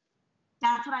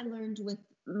that's what I learned with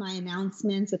my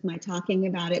announcements, with my talking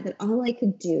about it, that all I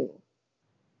could do,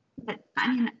 but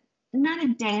I mean, not a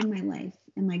day in my life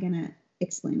am I going to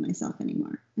explain myself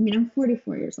anymore. I mean, I'm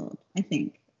 44 years old, I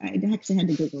think. I actually had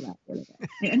to Google that for a little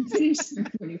bit. I'm pretty sure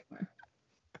I'm 44.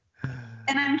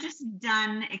 And I'm just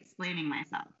done explaining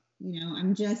myself. You know,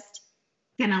 I'm just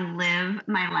gonna live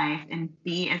my life and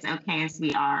be as okay as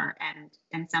we are,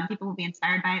 and some people will be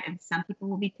inspired by it and some people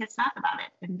will be pissed off about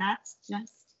it, and that's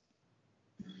just.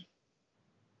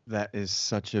 That is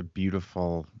such a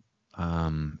beautiful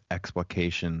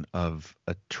explication of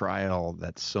a trial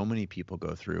that so many people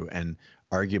go through, and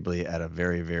arguably at a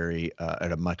very, very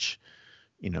at a much,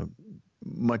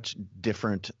 much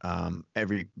different,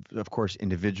 every, of course,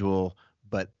 individual,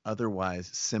 but otherwise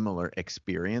similar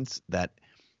experience, that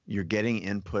you're getting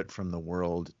input from the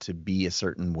world to be a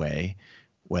certain way,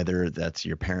 whether that's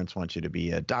your parents want you to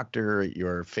be a doctor,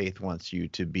 your faith wants you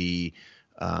to be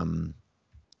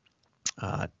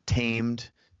tamed,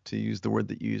 to use the word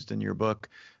that you used in your book.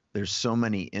 There's so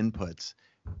many inputs.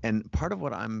 And part of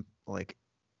what I'm like,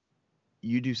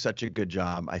 you do such a good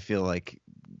job, I feel like,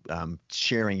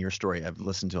 sharing your story. I've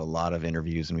listened to a lot of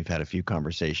interviews and we've had a few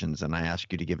conversations, and I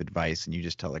ask you to give advice and you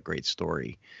just tell a great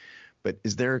story. But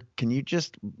can you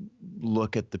just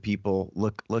look at the people,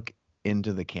 look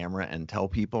into the camera and tell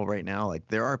people right now, like,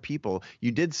 there are people,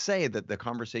 you did say that the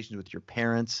conversations with your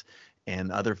parents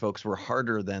and other folks were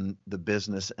harder than the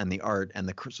business and the art,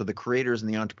 and so the creators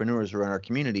and the entrepreneurs who are in our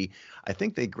community, I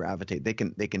think they gravitate, they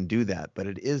can do that, but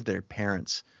it is their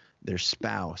parents, their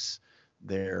spouse,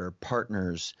 their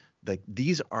partners, like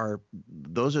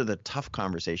those are the tough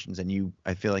conversations. And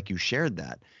I feel like you shared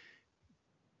that.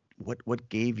 What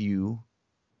gave you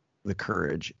the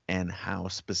courage, and how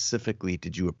specifically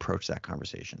did you approach that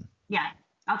conversation? Yeah,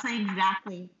 I'll tell you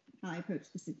exactly how I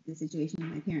approached the situation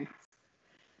with my parents.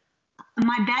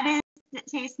 My bet is that,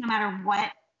 Chase, no matter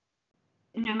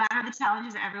the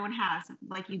challenges that everyone has,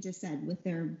 like you just said, with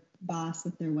their boss,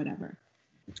 with their whatever,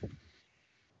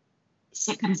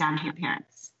 shit comes down to your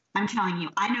parents. I'm telling you,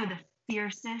 I know the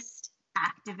fiercest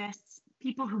activists,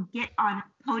 people who get on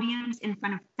podiums in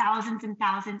front of thousands and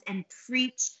thousands and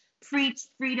preach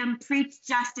freedom, preach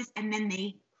justice, and then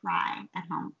they cry at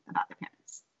home about their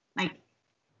parents. Like,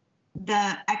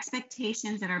 the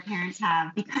expectations that our parents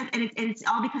have, it's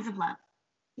all because of love.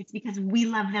 It's because we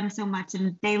love them so much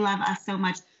and they love us so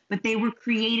much, but they were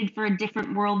created for a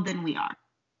different world than we are,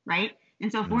 right?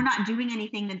 And so if we're not doing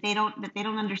anything that they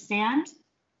don't understand,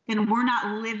 then we're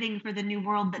not living for the new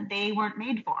world that they weren't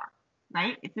made for,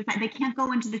 right? It's just that they can't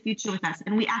go into the future with us,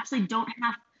 and we actually don't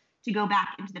have to go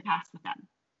back into the past with them,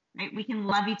 right? We can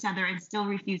love each other and still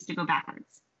refuse to go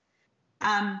backwards.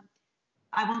 I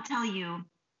will tell you,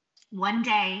 one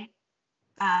day,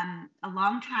 a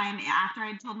long time after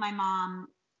I'd told my mom,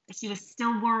 she was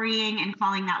still worrying and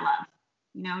calling that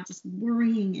love, just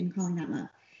worrying and calling that love.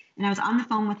 And I was on the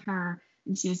phone with her,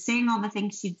 and she was saying all the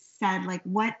things she'd said, like,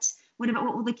 what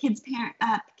will the kids'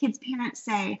 parents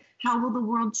say? How will the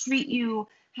world treat you?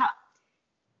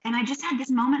 And I just had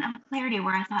this moment of clarity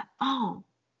where I thought, oh,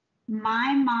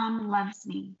 my mom loves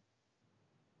me,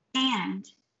 and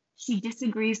she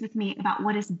disagrees with me about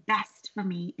what is best for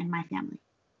me and my family.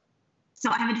 So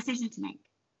I have a decision to make.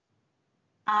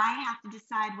 I have to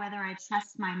decide whether I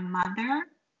trust my mother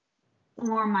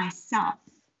or myself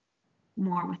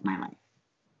more with my life,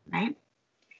 right?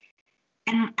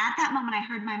 And at that moment, I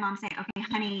heard my mom say, okay,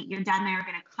 honey, your dad and I are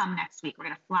going to come next week. We're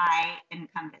going to fly and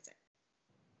come visit.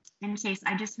 And Chase,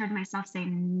 I just heard myself say,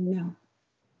 no,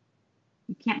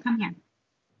 you can't come here.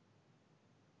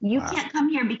 You can't come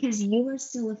here because you are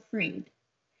still afraid.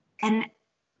 And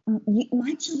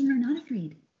my children are not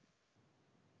afraid.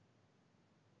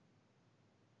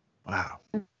 Wow.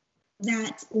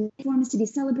 That life form is to be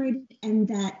celebrated, and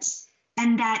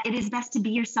that it is best to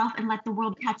be yourself and let the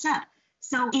world catch up.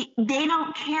 So they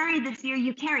don't carry the fear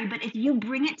you carry, but if you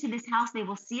bring it to this house, they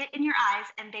will see it in your eyes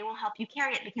and they will help you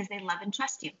carry it because they love and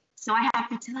trust you. So I have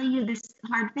to tell you this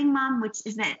hard thing, Mom, which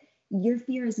is that your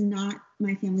fear is not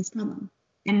my family's problem.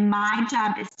 And my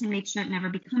job is to make sure it never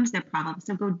becomes their problem.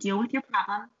 So go deal with your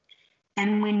problem.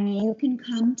 And when you can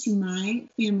come to my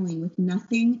family with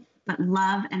nothing but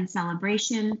love and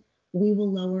celebration, we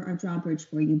will lower our drawbridge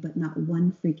for you, but not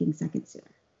one freaking second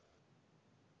sooner.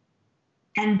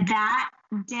 And that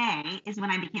day is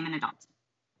when I became an adult.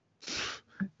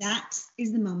 That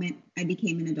is the moment I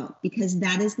became an adult, because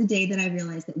that is the day that I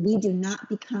realized that we do not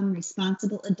become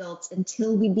responsible adults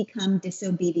until we become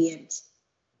disobedient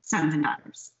sons and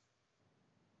daughters,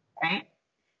 right?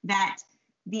 That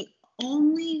the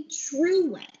only true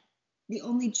way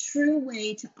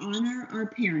to honor our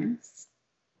parents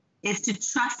is to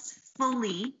trust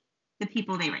fully the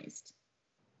people they raised,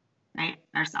 right?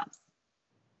 Ourselves.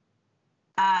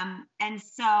 And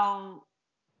so,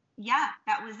 yeah,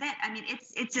 that was it. I mean,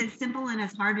 it's as simple and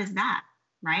as hard as that,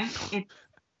 right?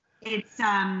 It's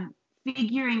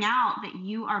figuring out that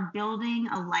you are building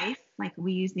a life, like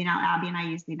we use Abby and I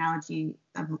use the analogy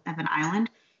of an island.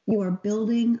 You are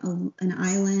building an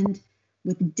island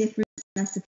with different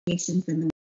specifications than the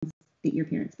ones that your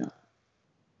parents built,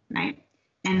 right?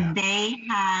 And they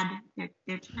had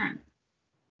their turn,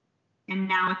 and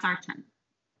now it's our turn,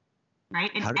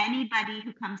 right? And anybody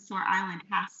who comes to our island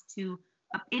has to,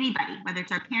 anybody, whether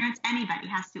it's our parents, anybody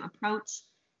has to approach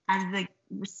as the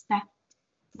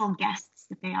respectful guests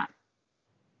that they are.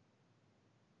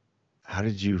 How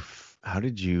did you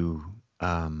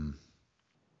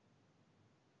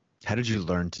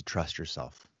learn to trust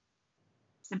yourself?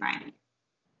 Sobriety.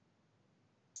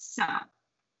 So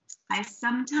I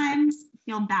sometimes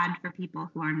feel bad for people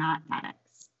who are not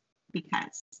addicts,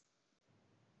 because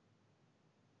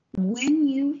when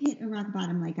you hit a rock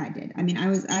bottom like I did, I mean, I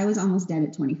was almost dead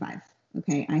at 25.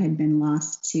 Okay. I had been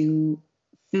lost to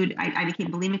food. I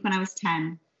became bulimic when I was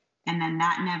 10. And then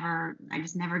I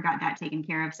just never got that taken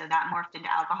care of. So that morphed into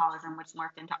alcoholism, which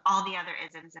morphed into all the other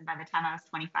isms. And by the time I was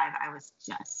 25, I was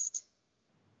just,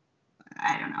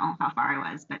 I don't know how far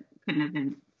I was, but couldn't have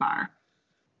been far.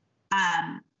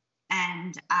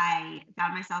 And I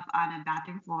found myself on a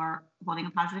bathroom floor holding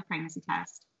a positive pregnancy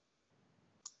test.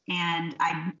 And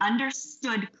I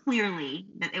understood clearly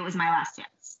that it was my last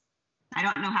chance. I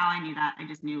don't know how I knew that. I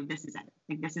just knew this is it.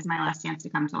 Like, this is my last chance to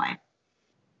come to life.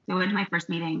 So I went to my first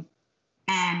meeting,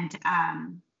 and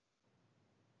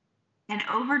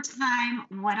over time,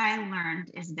 what I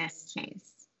learned is this,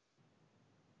 Chase.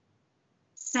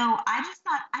 So I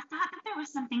thought that there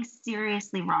was something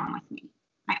seriously wrong with me.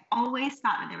 I always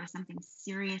thought that there was something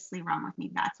seriously wrong with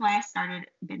me. That's why I started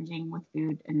binging with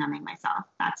food and numbing myself.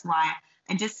 That's why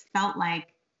I just felt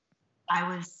like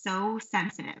I was so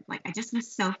sensitive. Like, I just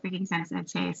was so freaking sensitive,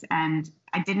 Chase. And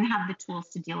I didn't have the tools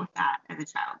to deal with that as a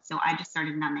child. So I just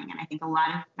started numbing. And I think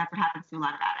that's what happens to a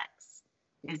lot of addicts,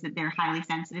 is that they're highly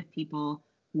sensitive people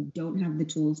who don't have the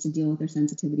tools to deal with their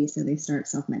sensitivity. So they start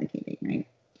self-medicating, right?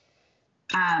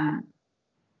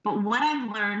 But what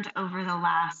I've learned over the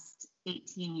last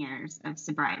 18 years of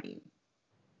sobriety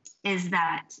is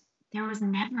that there was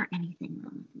never anything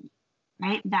wrong with me,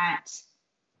 right? That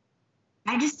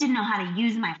I just didn't know how to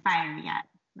use my fire yet,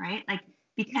 right? Like,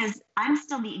 because I'm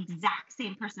still the exact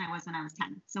same person I was when I was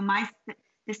 10. So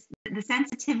the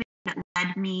sensitivity that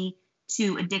led me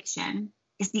to addiction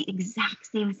is the exact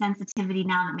same sensitivity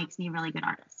now that makes me a really good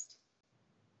artist,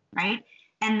 right?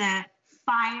 And the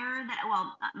fire that,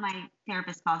 well, my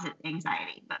therapist calls it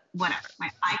anxiety, but whatever.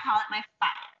 I call it my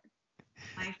fire.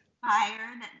 My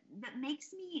fire that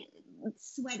makes me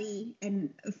sweaty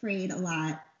and afraid a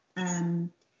lot.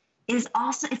 It's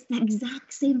the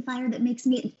exact same fire that makes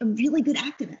me a really good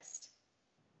activist,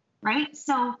 right?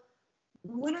 So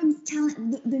what I'm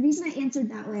telling, the reason I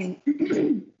answered that way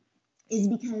is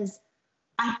because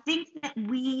I think that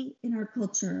we in our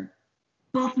culture,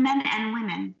 both men and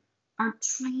women, are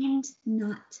trained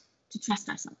not to trust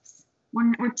ourselves.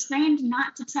 We're trained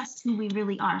not to trust who we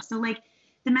really are. So, like,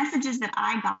 the messages that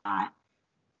I got,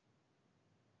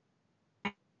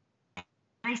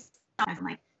 I saw as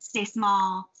like, stay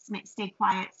small, stay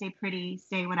quiet, stay pretty,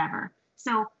 stay whatever.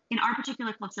 So in our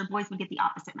particular culture, boys would get the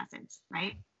opposite message,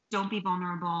 right? Don't be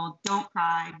vulnerable, don't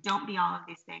cry, don't be all of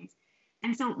these things.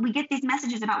 And so we get these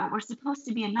messages about what we're supposed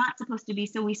to be and not supposed to be,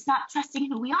 so we stop trusting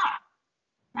who we are,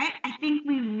 right? I think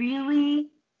we really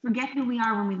forget who we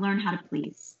are when we learn how to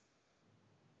please.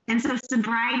 And so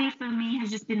sobriety for me has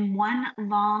just been one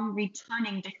long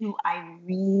returning to who I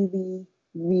really,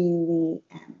 really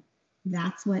am.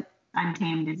 That's what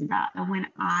Untamed is about. And when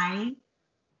I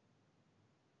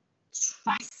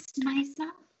trust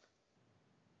myself,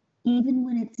 even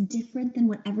when it's different than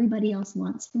what everybody else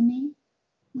wants from me,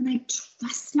 when I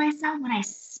trust myself, when I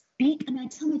speak, and I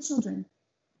tell my children,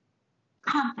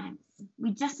 confidence,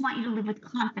 We just want you to live with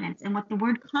confidence. And what the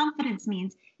word confidence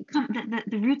means,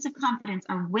 the roots of confidence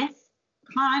are with,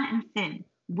 con and fid,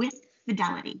 with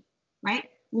fidelity, right?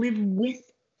 Live with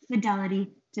fidelity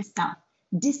to self.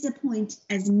 Disappoint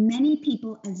as many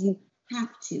people as you have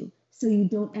to, so you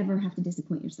don't ever have to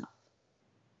disappoint yourself,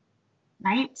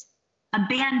 right?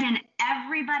 Abandon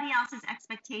everybody else's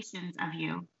expectations of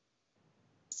you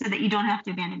so that you don't have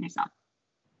to abandon yourself.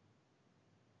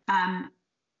 And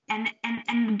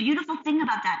the beautiful thing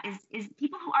about that is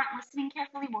people who aren't listening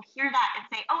carefully will hear that and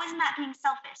say, oh, isn't that being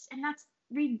selfish? And that's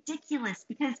ridiculous,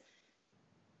 because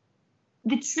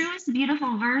the truest,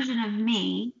 beautiful version of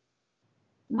me,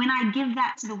 when I give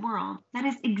that to the world, that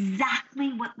is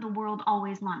exactly what the world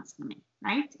always wants from me,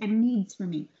 right? And needs from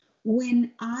me.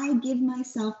 When I give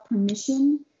myself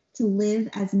permission to live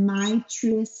as my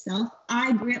truest self,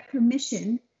 I grant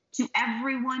permission to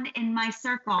everyone in my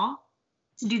circle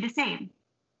to do the same.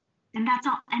 And that's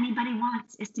all anybody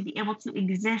wants, is to be able to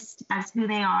exist as who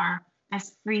they are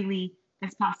as freely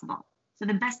as possible. So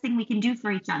the best thing we can do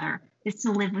for each other is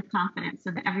to live with confidence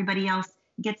so that everybody else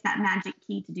gets that magic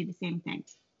key to do the same thing.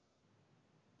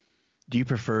 Do you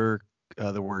prefer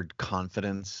the word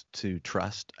confidence to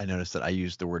trust? I noticed that I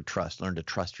used the word trust, learn to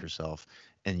trust yourself,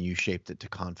 and you shaped it to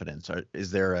confidence.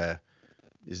 Is there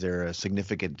a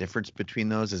significant difference between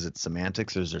those? Is it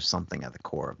semantics, or is there something at the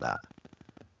core of that?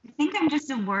 I think I'm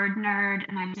just a word nerd,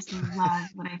 and I just love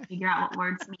when I figure out what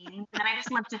words mean. And then I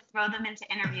just love to throw them into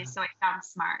interviews so I sound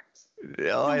smart. Oh,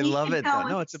 so I love it.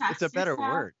 No, it's a better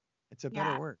word. It's a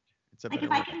better word. It's a like better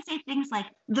if word. I can say things like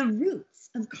the roots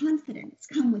of confidence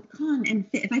come with con and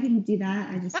fit. If I can do that,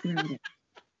 I just throw it.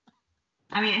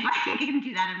 I mean, if I can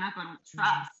do that, I'm not going to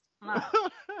trust.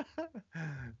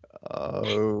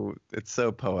 Oh, it's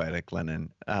so poetic, Lennon.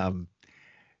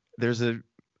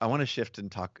 I want to shift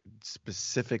and talk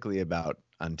specifically about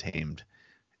Untamed,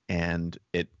 and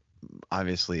it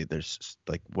obviously there's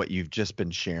like what you've just been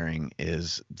sharing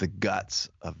is the guts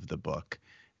of the book,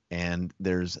 and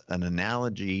there's an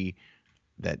analogy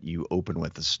that you open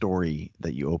with, a story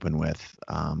that you open with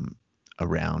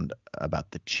around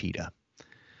about the cheetah,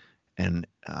 and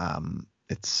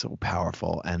it's so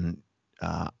powerful. And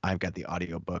I've got the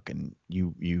audiobook, and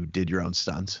you did your own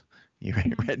stunts. You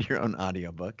read your own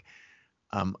audiobook.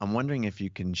 I'm wondering if you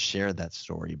can share that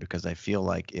story, because I feel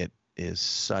like it is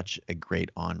such a great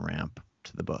on-ramp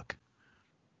to the book.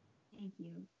 Thank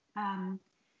you.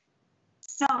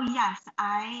 So yes,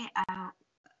 I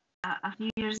a few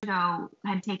years ago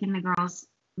had taken the girls,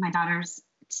 my daughters,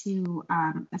 to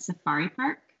a safari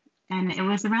park, and it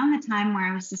was around the time where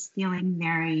I was just feeling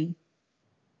very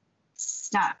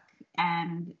stuck,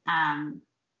 and I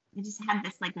just had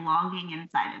this like longing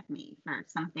inside of me for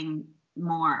something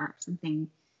more, something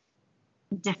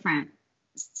different,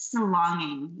 still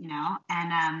longing,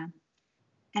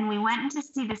 and we went in to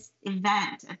see this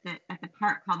event at the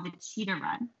park called the Cheetah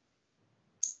Run,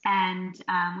 and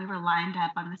we were lined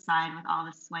up on the side with all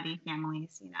the sweaty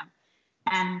families,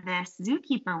 and this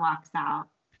zookeeper walks out,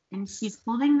 and she's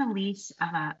holding the leash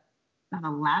of a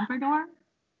Labrador,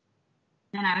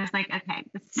 and I was like, okay,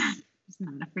 this is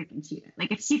not a freaking cheetah.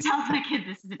 Like, if she tells my kid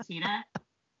this is a cheetah,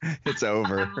 it's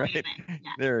over, right?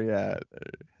 Yeah. There.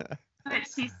 But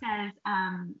she says,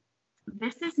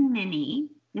 this is Minnie.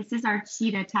 This is our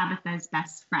cheetah, Tabitha's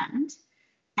best friend.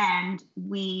 And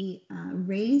we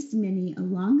raised Minnie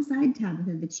alongside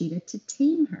Tabitha the cheetah to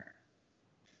tame her.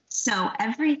 So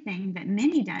everything that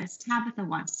Minnie does, Tabitha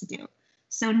wants to do.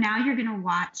 So now you're going to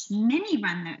watch Minnie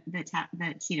run the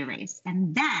cheetah race,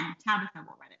 and then Tabitha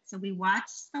will run it. So we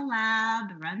watched the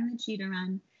lab run the cheetah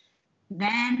run.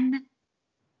 Then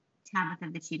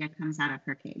Tabitha the cheetah comes out of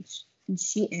her cage, and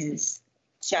she is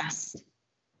just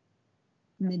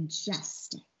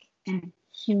majestic and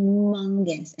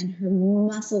humongous, and her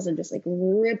muscles are just like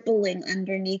rippling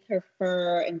underneath her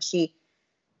fur, and she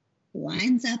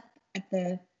lines up at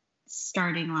the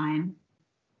starting line.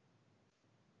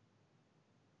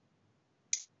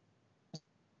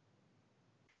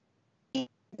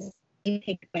 A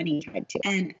pink bunny tied to it.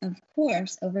 And of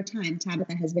course, over time,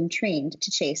 Tabitha has been trained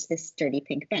to chase this sturdy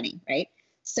pink bunny, right?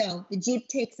 So the Jeep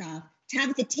takes off.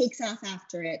 Tabitha takes off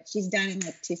after it. She's done in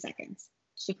like 2 seconds.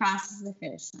 She crosses the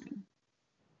finish line.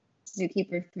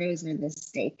 Zookeeper throws her this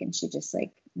steak, and she just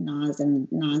like gnaws it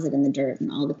in the dirt,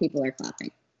 and all the people are clapping.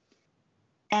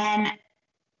 And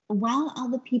while all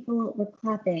the people were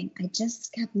clapping, I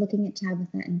just kept looking at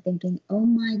Tabitha and thinking, oh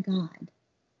my God,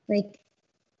 like,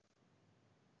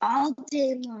 all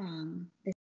day long,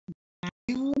 this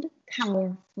wild,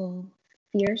 powerful,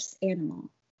 fierce animal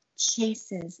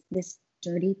chases this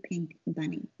dirty pink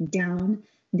bunny down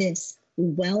this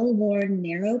well-worn,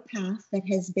 narrow path that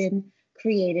has been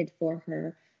created for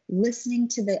her, listening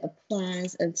to the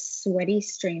applause of sweaty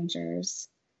strangers.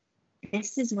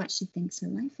 This is what she thinks her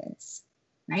life is,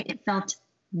 right? It felt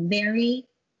very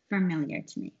familiar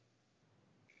to me.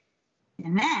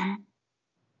 And then,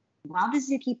 while the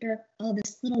zookeeper,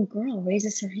 this little girl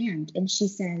raises her hand and she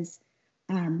says,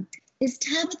 is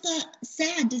Tabitha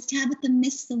sad? Does Tabitha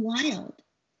miss the wild?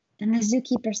 And the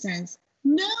zookeeper says,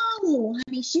 no,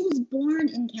 honey, she was born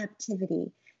in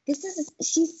captivity.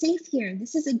 She's safe here.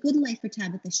 This is a good life for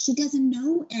Tabitha. She doesn't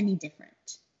know any different.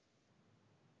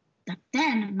 But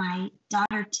then my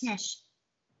daughter Tish,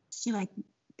 she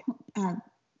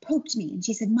poked me and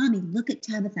she said, Mommy, look at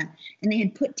Tabitha. And they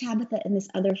had put Tabitha in this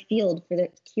other field for the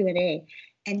Q&A.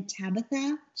 And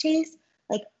Tabitha, Chase,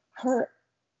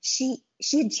 she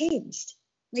had changed.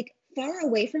 Like far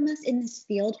away from us in this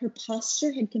field, her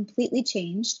posture had completely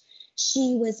changed.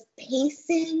 She was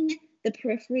pacing the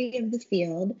periphery of the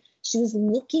field. She was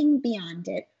looking beyond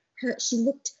it. She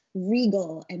looked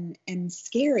regal and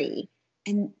scary.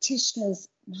 And Tish goes,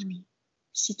 Mommy,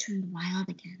 she turned wild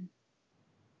again.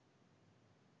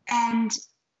 And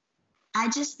I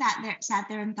just sat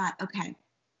there and thought, okay,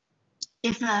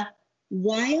 if a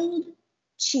wild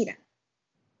cheetah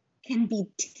can be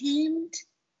tamed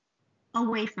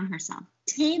away from herself,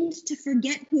 tamed to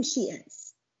forget who she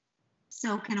is,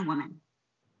 so can a woman,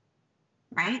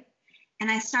 right?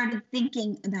 And I started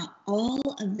thinking about all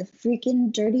of the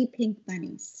freaking dirty pink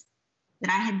bunnies that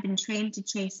I had been trained to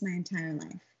chase my entire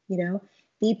life.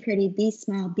 Be pretty, be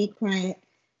small, be quiet,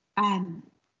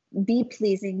 be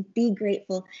pleasing, be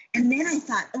grateful. And then I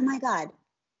thought, oh my God,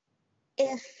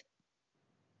 if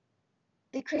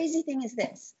the crazy thing is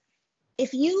this,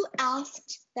 if you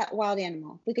asked that wild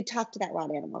animal, we could talk to that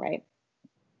wild animal, right?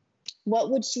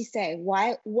 What would she say?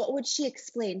 What would she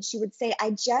explain? She would say,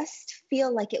 I just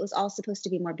feel like it was all supposed to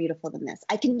be more beautiful than this.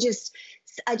 I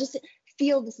just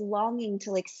feel this longing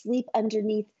to sleep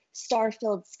underneath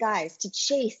star-filled skies, to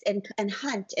chase and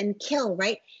hunt and kill,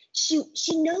 right? She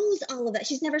knows all of that.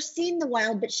 She's never seen the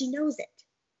wild, but she knows it.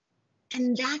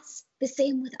 And that's the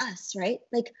same with us, right?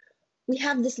 We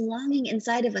have this longing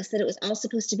inside of us that it was all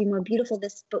supposed to be more beautiful,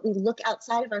 but we look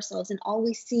outside of ourselves and all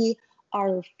we see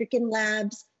are freaking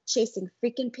labs chasing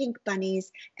freaking pink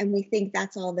bunnies, and we think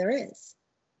that's all there is,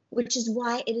 which is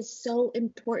why it is so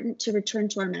important to return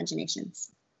to our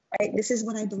imaginations, right? This is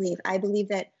what I believe. I believe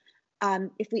that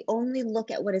if we only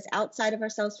look at what is outside of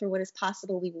ourselves for what is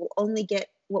possible, we will only get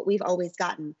what we've always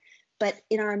gotten. But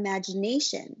in our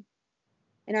imagination,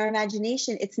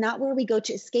 it's not where we go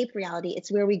to escape reality.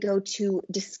 It's where we go to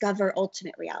discover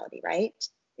ultimate reality, right?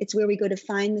 It's where we go to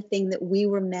find the thing that we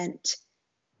were meant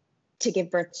to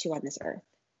give birth to on this earth.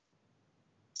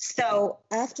 So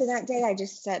after that day, I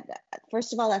just said,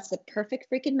 first of all, that's the perfect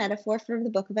freaking metaphor for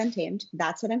the book of Untamed.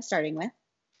 That's what I'm starting with.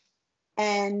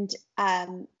 And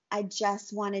I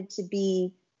just wanted to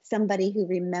be somebody who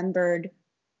remembered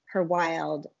her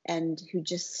wild and who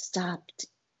just stopped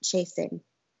chasing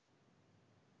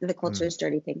the culture's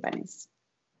dirty pink bunnies.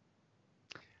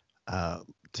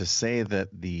 To say that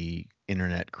the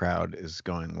internet crowd is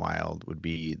going wild would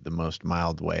be the most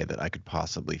mild way that I could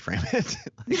possibly frame it.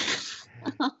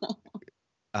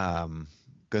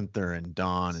 Gunther and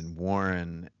Dawn and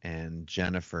Warren and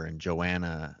Jennifer and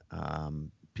Joanna,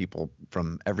 people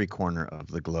from every corner of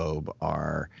the globe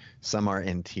some are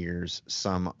in tears,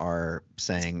 some are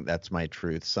saying that's my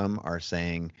truth, some are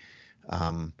saying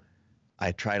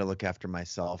I try to look after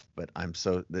myself, but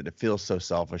that it feels so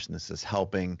selfish and this is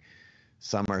helping.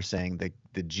 Some are saying the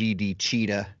GD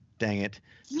cheetah, dang it.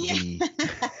 Yeah.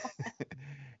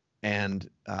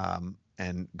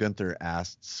 And Gunther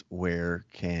asks, where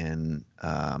can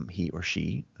he or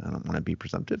she, I don't want to be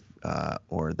presumptive,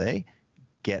 or they,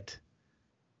 get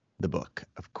the book?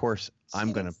 Of course,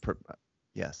 I'm going to,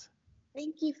 yes.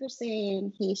 Thank you for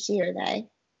saying he, she, or they.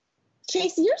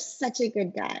 Chase, you're such a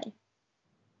good guy.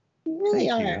 You really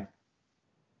are.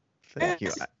 Thank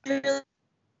you.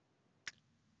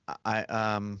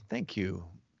 Thank you.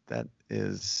 That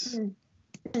is.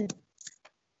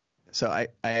 So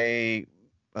I'd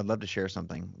love to share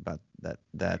something about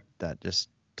that just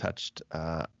touched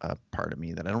a part of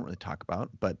me that I don't really talk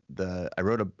about. But I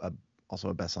wrote also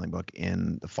a best-selling book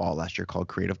in the fall last year called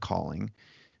Creative Calling,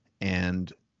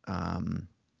 and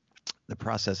the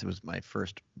process, it was my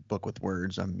first book with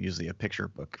words. I'm usually a picture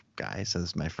book guy, so this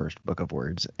is my first book of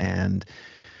words. And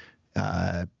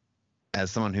as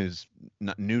someone who's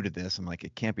not new to this, I'm like,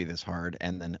 it can't be this hard.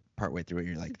 And then partway through it,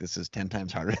 you're like, this is 10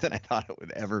 times harder than I thought it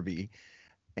would ever be.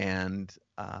 And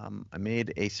I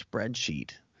made a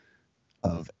spreadsheet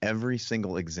of every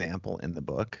single example in the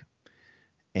book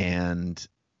and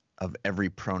of every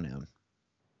pronoun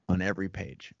on every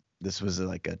page. This was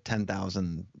like a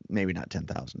 10,000, maybe not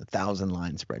 10,000, 1,000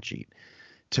 line spreadsheet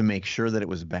to make sure that it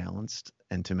was balanced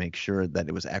and to make sure that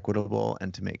it was equitable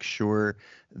and to make sure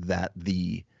that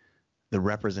the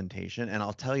representation, and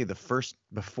I'll tell you the first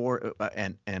before,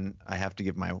 and I have to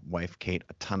give my wife, Kate,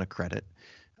 a ton of credit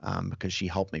because she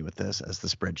helped me with this as the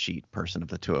spreadsheet person of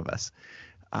the two of us.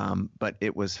 But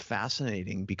it was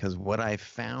fascinating because what I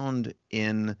found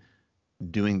in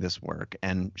doing this work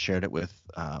and shared it with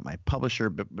my publisher,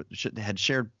 but had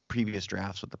shared previous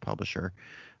drafts with the publisher.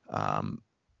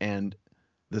 And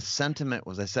the sentiment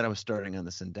was, I said I was starting on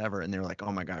this endeavor and they were like,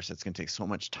 oh my gosh, that's going to take so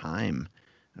much time.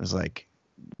 I was like,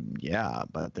 yeah,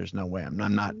 but there's no way. I'm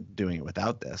not doing it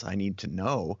without this. I need to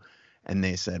know. And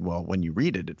they said, well, when you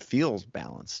read it, it feels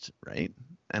balanced, right?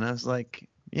 And I was like,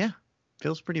 yeah,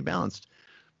 feels pretty balanced,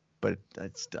 but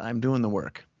I'm doing the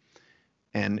work.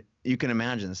 And you can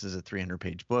imagine this is a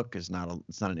 300-page book. It's not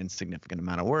an insignificant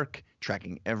amount of work,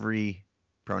 tracking every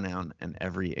pronoun and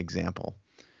every example,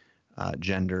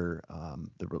 gender.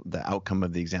 The outcome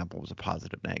of the example was a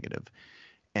positive, negative.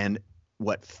 And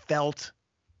what felt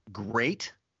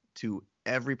great to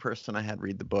every person I had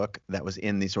read the book that was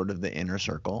in the sort of the inner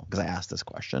circle, because I asked this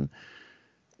question,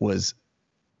 was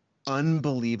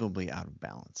unbelievably out of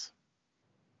balance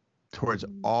towards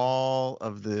all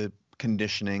of the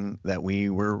conditioning that we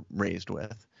were raised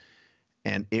with.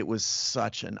 And it was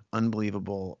such an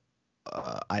unbelievable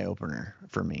eye-opener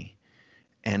for me.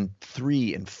 And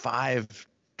 3 and 5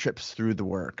 trips through the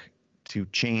work to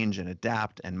change and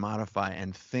adapt and modify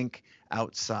and think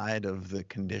outside of the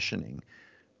conditioning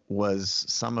was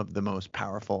some of the most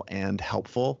powerful and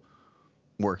helpful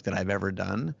work that I've ever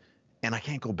done. And I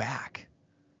can't go back.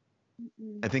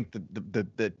 I think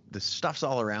the stuff's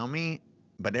all around me,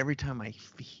 but every time I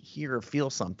hear or feel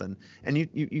something, and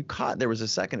you caught, there was a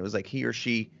second, it was like he or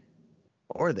she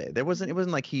or they. It wasn't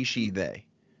like he, she, they.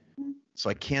 So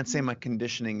I can't say my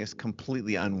conditioning is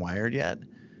completely unwired yet,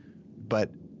 but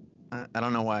I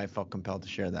don't know why I felt compelled to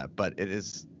share that, but I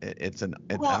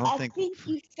think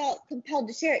you felt compelled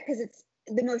to share it because it's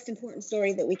the most important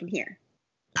story that we can hear.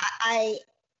 I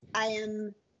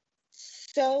am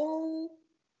so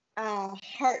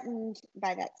heartened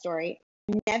by that story.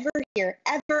 Never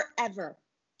ever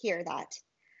hear that.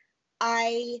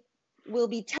 I will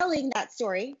be telling that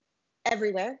story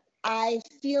everywhere. I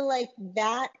feel like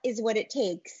that is what it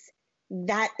takes.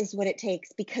 That is what it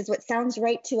takes, because what sounds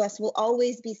right to us will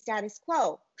always be status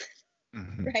quo,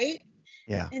 right?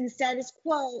 Yeah. And status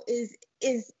quo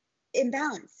is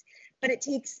imbalance, but it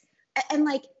takes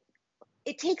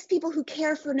people who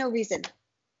care for no reason.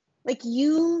 Like,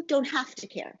 you don't have to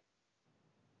care.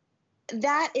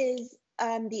 That is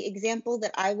the example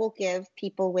that I will give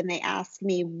people when they ask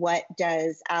me, what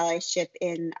does allyship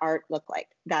in art look like?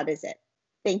 That is it.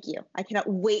 Thank you. I cannot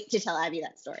wait to tell Abby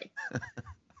that story.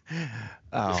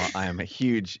 Oh, I am a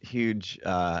huge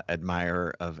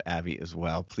admirer of Abby as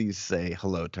well. Please say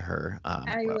hello to her.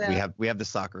 I will. We have the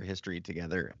soccer history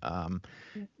together,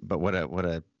 but what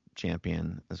a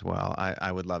champion as well.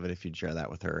 I would love it if you'd share that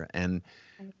with her. And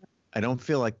I don't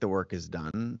feel like the work is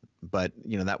done, but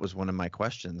that was one of my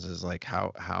questions, is like,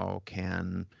 how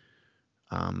can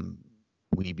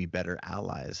we be better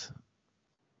allies?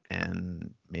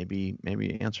 And maybe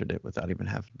you answered it without even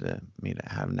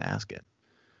having to ask it.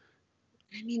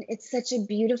 I mean, it's such a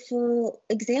beautiful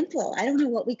example. I don't know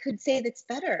what we could say that's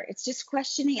better. It's just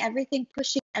questioning everything,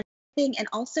 pushing everything. And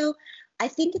also, I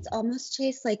think it's almost,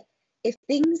 Chase, like, if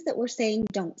things that we're saying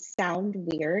don't sound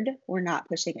weird, we're not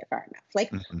pushing it far enough.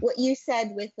 Like what you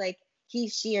said with like he,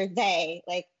 she, or they,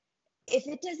 like, if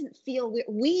it doesn't feel weird,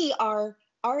 we are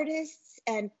artists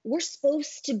and we're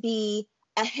supposed to be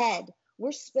ahead.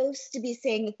 We're supposed to be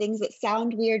saying the things that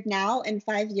sound weird now, and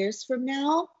 5 years from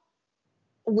now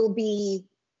will be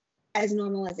as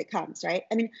normal as it comes, right?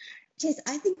 I mean, Chase,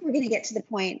 I think we're going to get to the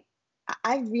point,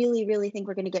 I really, really think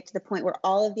we're going to get to the point where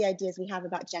all of the ideas we have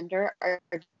about gender are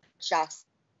just.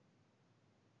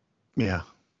 Yeah.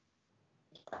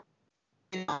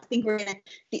 I think we're going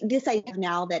to, this idea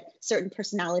now that certain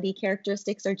personality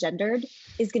characteristics are gendered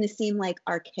is going to seem like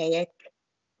archaic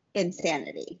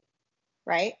insanity,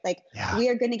 right? Like, we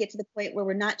are going to get to the point where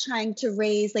we're not trying to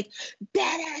raise like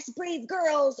badass, brave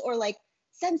girls or like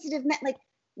sensitive men. Like,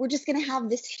 we're just going to have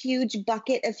this huge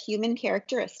bucket of human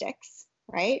characteristics,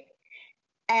 right?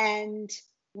 And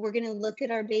we're going to look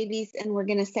at our babies and we're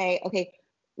going to say, okay,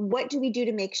 what do we do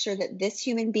to make sure that this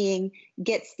human being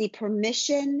gets the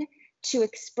permission to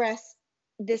express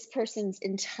this person's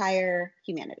entire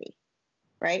humanity,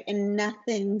 right? And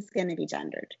nothing's going to be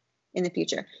gendered. in the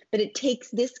future. But it takes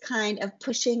this kind of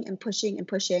pushing and pushing and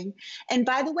pushing. And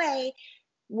by the way,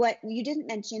 what you didn't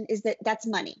mention is that that's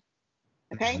money.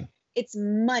 Okay. Mm-hmm. It's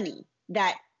money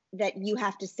that you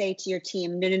have to say to your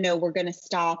team, no, we're going to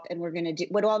stop and we're going to do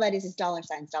what all that is dollar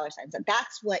signs.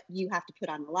 That's what you have to put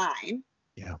on the line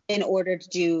in order to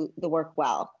do the work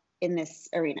well in this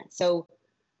arena. So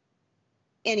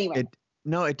anyway.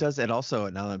 It does. It also,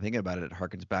 now that I'm thinking about it, it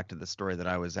harkens back to the story that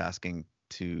I was asking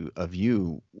of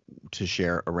you to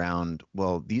share around,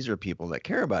 well, these are people that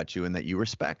care about you and that you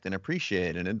respect and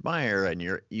appreciate and admire. And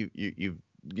you've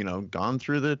gone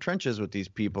through the trenches with these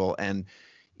people. And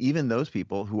even those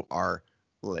people who are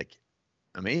like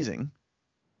amazing,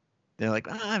 they're like,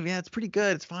 yeah, it's pretty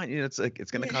good. It's fine. It's like,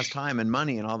 it's going to cost time and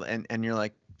money and all that. And you're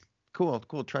like, cool.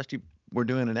 Trust you. We're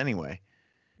doing it anyway.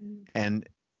 And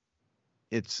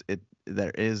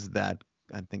there is that,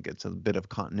 I think it's a bit of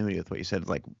continuity with what you said.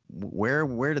 Like,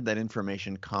 where did that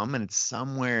information come? And it's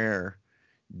somewhere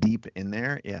deep in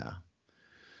there. Yeah.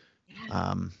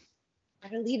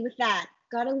 Gotta lead with that.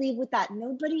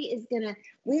 Nobody is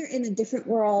we're in a different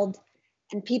world,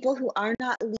 and people who are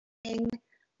not leading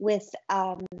with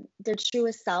their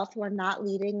truest self, who are not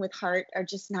leading with heart, are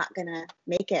just not gonna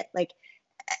make it. Like,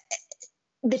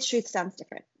 the truth sounds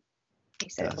different. You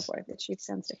said it before. The truth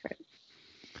sounds different.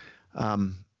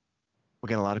 We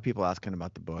got a lot of people asking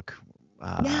about the book.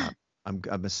 I'm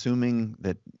assuming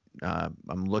that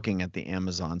I'm looking at the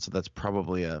Amazon, so that's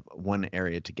probably one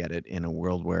area to get it in a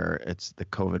world where it's the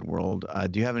COVID world.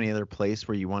 Do you have any other place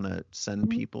where you want to send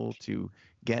people to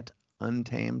get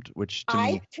Untamed, which to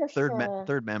me,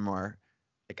 third memoir?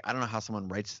 Like, I don't know how someone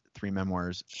writes 3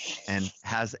 memoirs and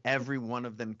has every one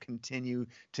of them continue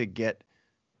to get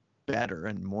better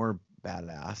and more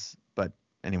badass. But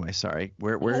anyway, sorry.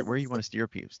 Where you want to steal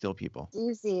people? A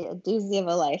doozy of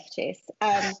a life, Chase.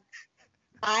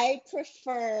 I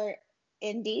prefer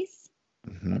indies.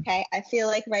 Mm-hmm. Okay. I feel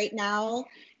like right now,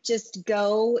 just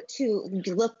go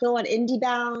on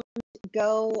IndieBound,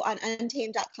 go on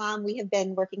untamed.com. We have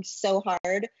been working so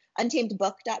hard.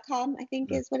 Untamedbook.com, I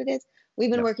think, is what it is. We've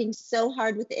been working so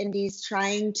hard with the indies,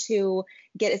 trying to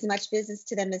get as much business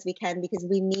to them as we can, because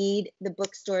we need the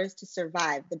bookstores to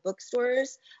survive. The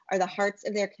bookstores are the hearts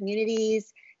of their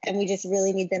communities, and we just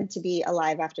really need them to be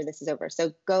alive after this is over.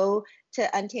 So go to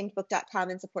untamedbook.com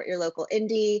and support your local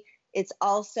indie. It's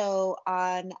also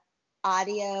on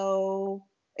audio.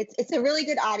 It's a really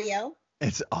good audio.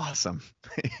 It's awesome.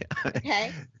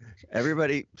 Okay.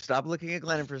 Everybody stop looking at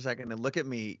Glennon for a second and look at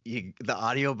me. The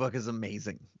audiobook is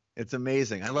amazing. It's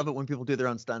amazing. I love it when people do their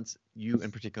own stunts. You in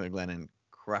particular, Glennon,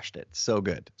 crushed it. So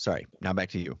good. Sorry. Now back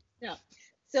to you. No.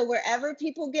 So wherever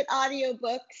people get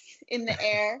audiobooks in the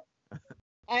air,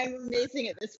 I'm amazing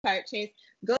at this part, Chase.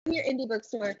 Go to your indie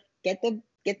bookstore, get the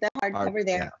hardcover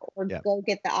there, or go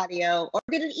get the audio, or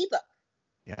get an ebook.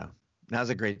 Yeah. Now's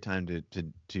a great time to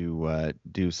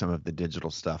do some of the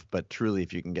digital stuff, but truly,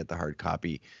 if you can get the hard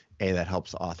copy, that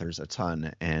helps authors a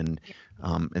ton, and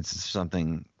it's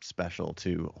something special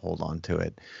to hold on to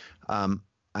it.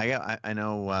 I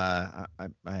know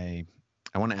I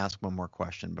want to ask one more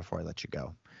question before I let you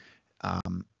go,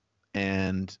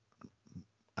 and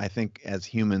I think as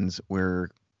humans we're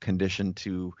conditioned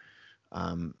to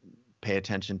pay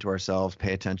attention to ourselves,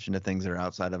 pay attention to things that are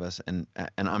outside of us. And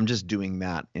I'm just doing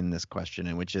that in this question,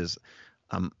 and which is,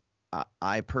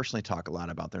 I personally talk a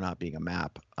lot about there not being a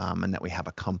map, and that we have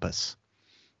a compass.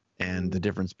 And the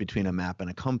difference between a map and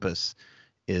a compass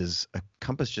is a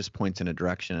compass just points in a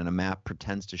direction, and a map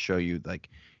pretends to show you, like,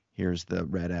 here's the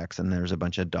red X and there's a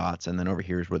bunch of dots, and then over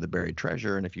here is where the buried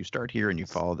treasure. And if you start here and you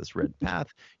follow this red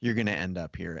path, you're going to end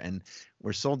up here. And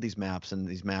we're sold these maps, and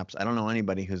these maps, I don't know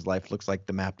anybody whose life looks like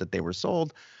the map that they were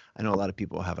sold. I know a lot of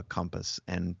people have a compass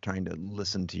and trying to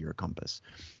listen to your compass.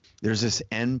 There's this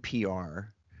NPR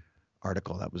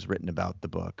article that was written about the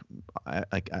book.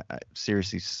 I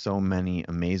seriously, so many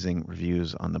amazing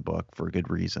reviews on the book for a good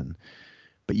reason.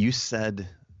 But you said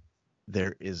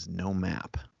there is no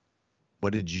map.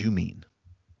 What did you mean?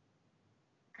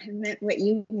 I meant what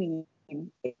you mean.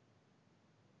 It's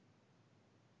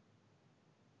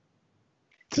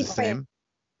the same?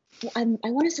 I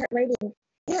want to start writing.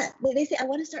 Yeah, they say I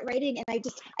want to start writing, and I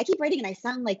keep writing, and I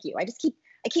sound like you. I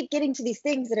keep getting to these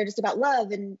things that are just about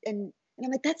love, and I'm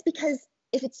like, that's because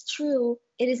if it's true,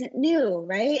 it isn't new,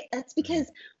 right? That's because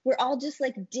we're all just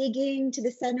like digging to the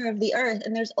center of the earth,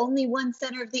 and there's only one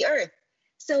center of the earth.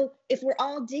 So if we're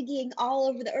all digging all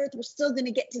over the earth, we're still going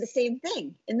to get to the same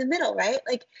thing in the middle, right?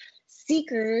 Like,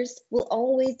 seekers will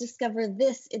always discover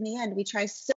this in the end. We try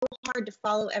so hard to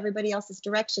follow everybody else's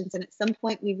directions, and at some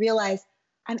point we realize,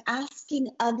 I'm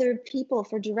asking other people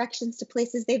for directions to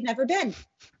places they've never been.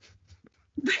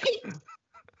 Right?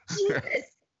 Jesus.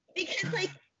 Because like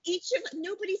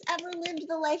nobody's ever lived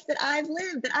the life that I've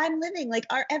lived, that I'm living. Like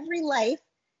our every life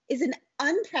is an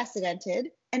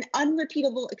unprecedented and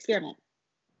unrepeatable experiment.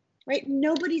 Right?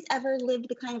 Nobody's ever lived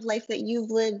the kind of life that you've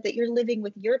lived, that you're living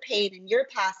with your pain and your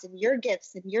past and your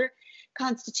gifts and your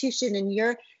constitution and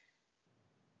your.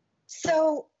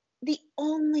 So the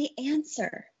only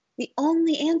answer,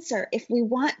 if we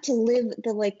want to live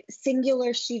the like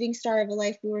singular shooting star of a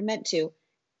life we were meant to,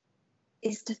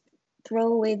 is to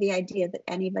throw away the idea that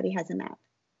anybody has a map.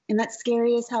 And that's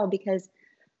scary as hell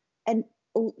and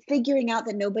figuring out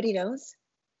that nobody knows,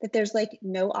 that there's like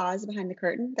no Oz behind the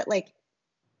curtain, that like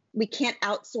we can't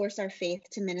outsource our faith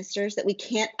to ministers, that we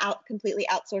can't completely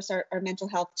outsource our mental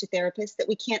health to therapists, that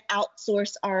we can't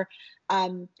outsource our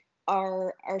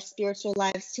spiritual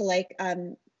lives to like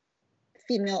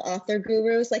female author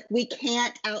gurus. Like we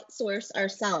can't outsource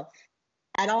ourselves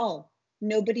at all.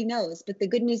 Nobody knows. But the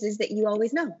good news is that you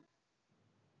always know.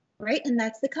 Right? And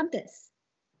that's the compass.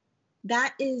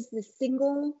 That is the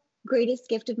single greatest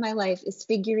gift of my life, is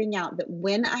figuring out that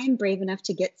when I am brave enough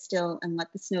to get still and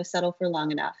let the snow settle for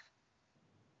long enough,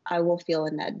 I will feel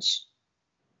a nudge.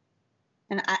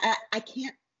 And I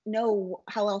can't know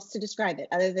how else to describe it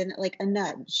other than like a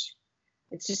nudge.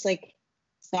 It's just like,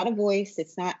 it's not a voice.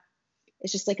 It's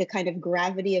just like a kind of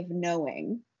gravity of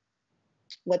knowing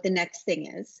what the next thing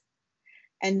is.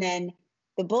 And then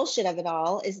the bullshit of it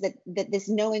all is that this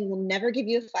knowing will never give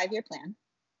you a 5-year plan,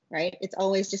 right? It's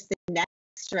always just the next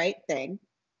right thing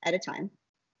at a time,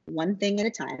 one thing at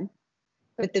a time.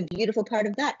 But the beautiful part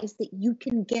of that is that you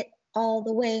can get all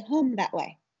the way home that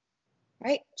way,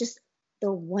 right? Just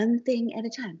the one thing at a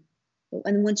time.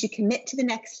 And once you commit to the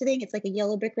next thing, it's like a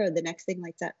yellow brick road. The next thing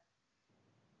lights up.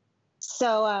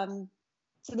 So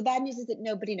the bad news is that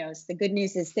nobody knows. The good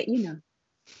news is that you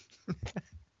know.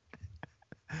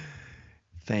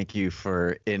 Thank you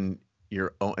for in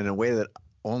a way that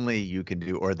only you can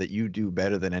do, or that you do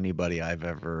better than anybody I've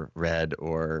ever read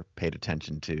or paid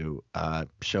attention to.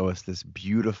 Show us this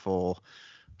beautiful,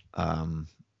 I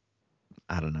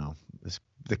don't know,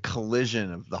 the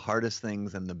collision of the hardest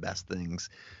things and the best things.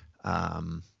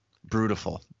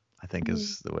 Brutal, I think,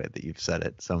 is the way that you've said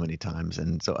it so many times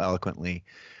and so eloquently.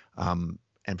 And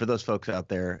for those folks out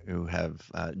there who have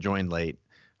joined late,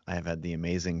 I have had the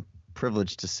amazing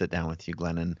privilege to sit down with you,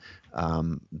 Glennon.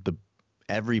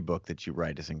 Every book that you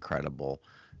write is incredible.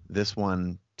 This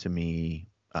one, to me,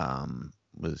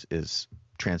 is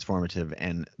transformative,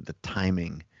 and the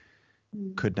timing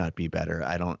could not be better.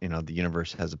 The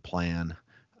universe has a plan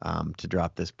to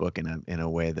drop this book in a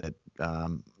way that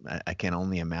I can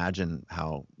only imagine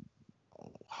how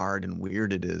hard and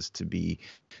weird it is to be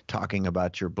talking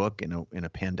about your book in a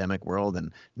pandemic world,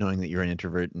 and knowing that you're an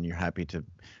introvert and you're happy to,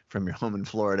 from your home in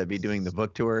Florida, be doing the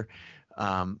book tour.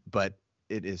 But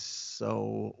it is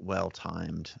so well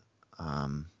timed.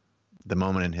 The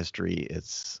moment in history,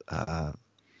 it's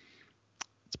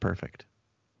perfect.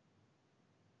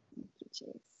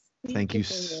 Thank you.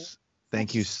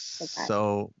 Thank you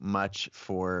so much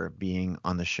for being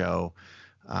on the show.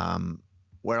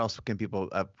 Where else can people,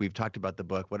 we've talked about the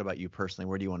book. What about you personally?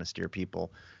 Where do you want to steer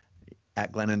people?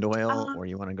 At Glennon Doyle, or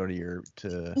you want to go to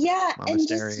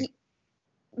Monastery?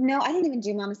 No, I don't even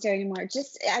do Monastery anymore.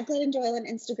 Just at Glennon Doyle on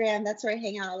Instagram. That's where I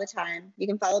hang out all the time. You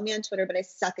can follow me on Twitter, but I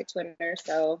suck at Twitter,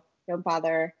 so don't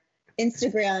bother.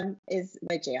 Instagram is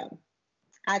my jam.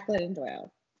 At Glennon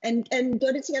Doyle. And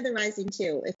go to Together Rising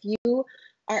too. If you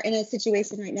are in a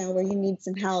situation right now where you need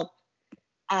some help,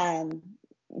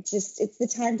 it's the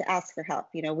time to ask for help.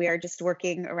 We are just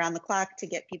working around the clock to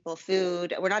get people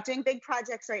food. We're not doing big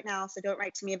projects right now, so don't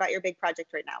write to me about your big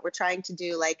project right now. We're trying to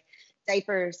do like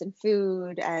diapers and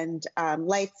food and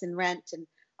lights and rent and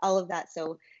all of that.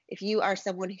 So if you are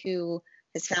someone who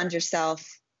has found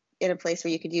yourself in a place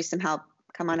where you could use some help,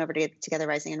 come on over to Together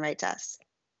Rising and write to us.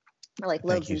 We're like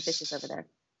loaves and fishes over there.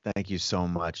 Thank you so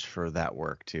much for that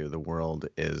work too. The world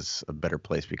is a better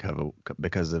place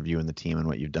because of you and the team and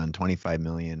what you've done. 25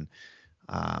 million,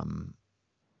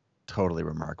 totally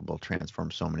remarkable,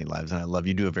 transformed so many lives. And I love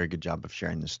you do a very good job of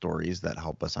sharing the stories that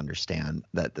help us understand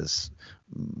that this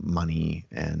money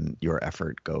and your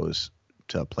effort goes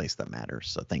to a place that matters.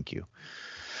 So thank you.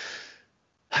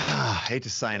 I hate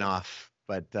to sign off,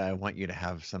 but I want you to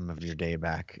have some of your day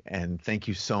back. And thank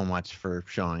you so much for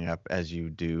showing up as you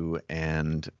do.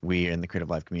 And we in the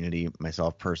CreativeLive community,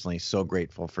 myself personally, so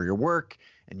grateful for your work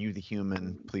and you, the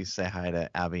human. Please say hi to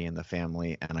Abby and the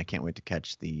family. And I can't wait to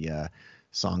catch the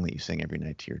song that you sing every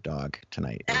night to your dog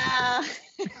tonight.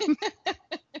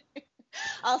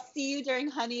 I'll see you during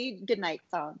Honey Goodnight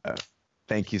song.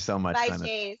 Thank you so much. Bye,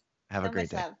 Chase. Have a great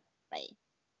day. Love. Bye.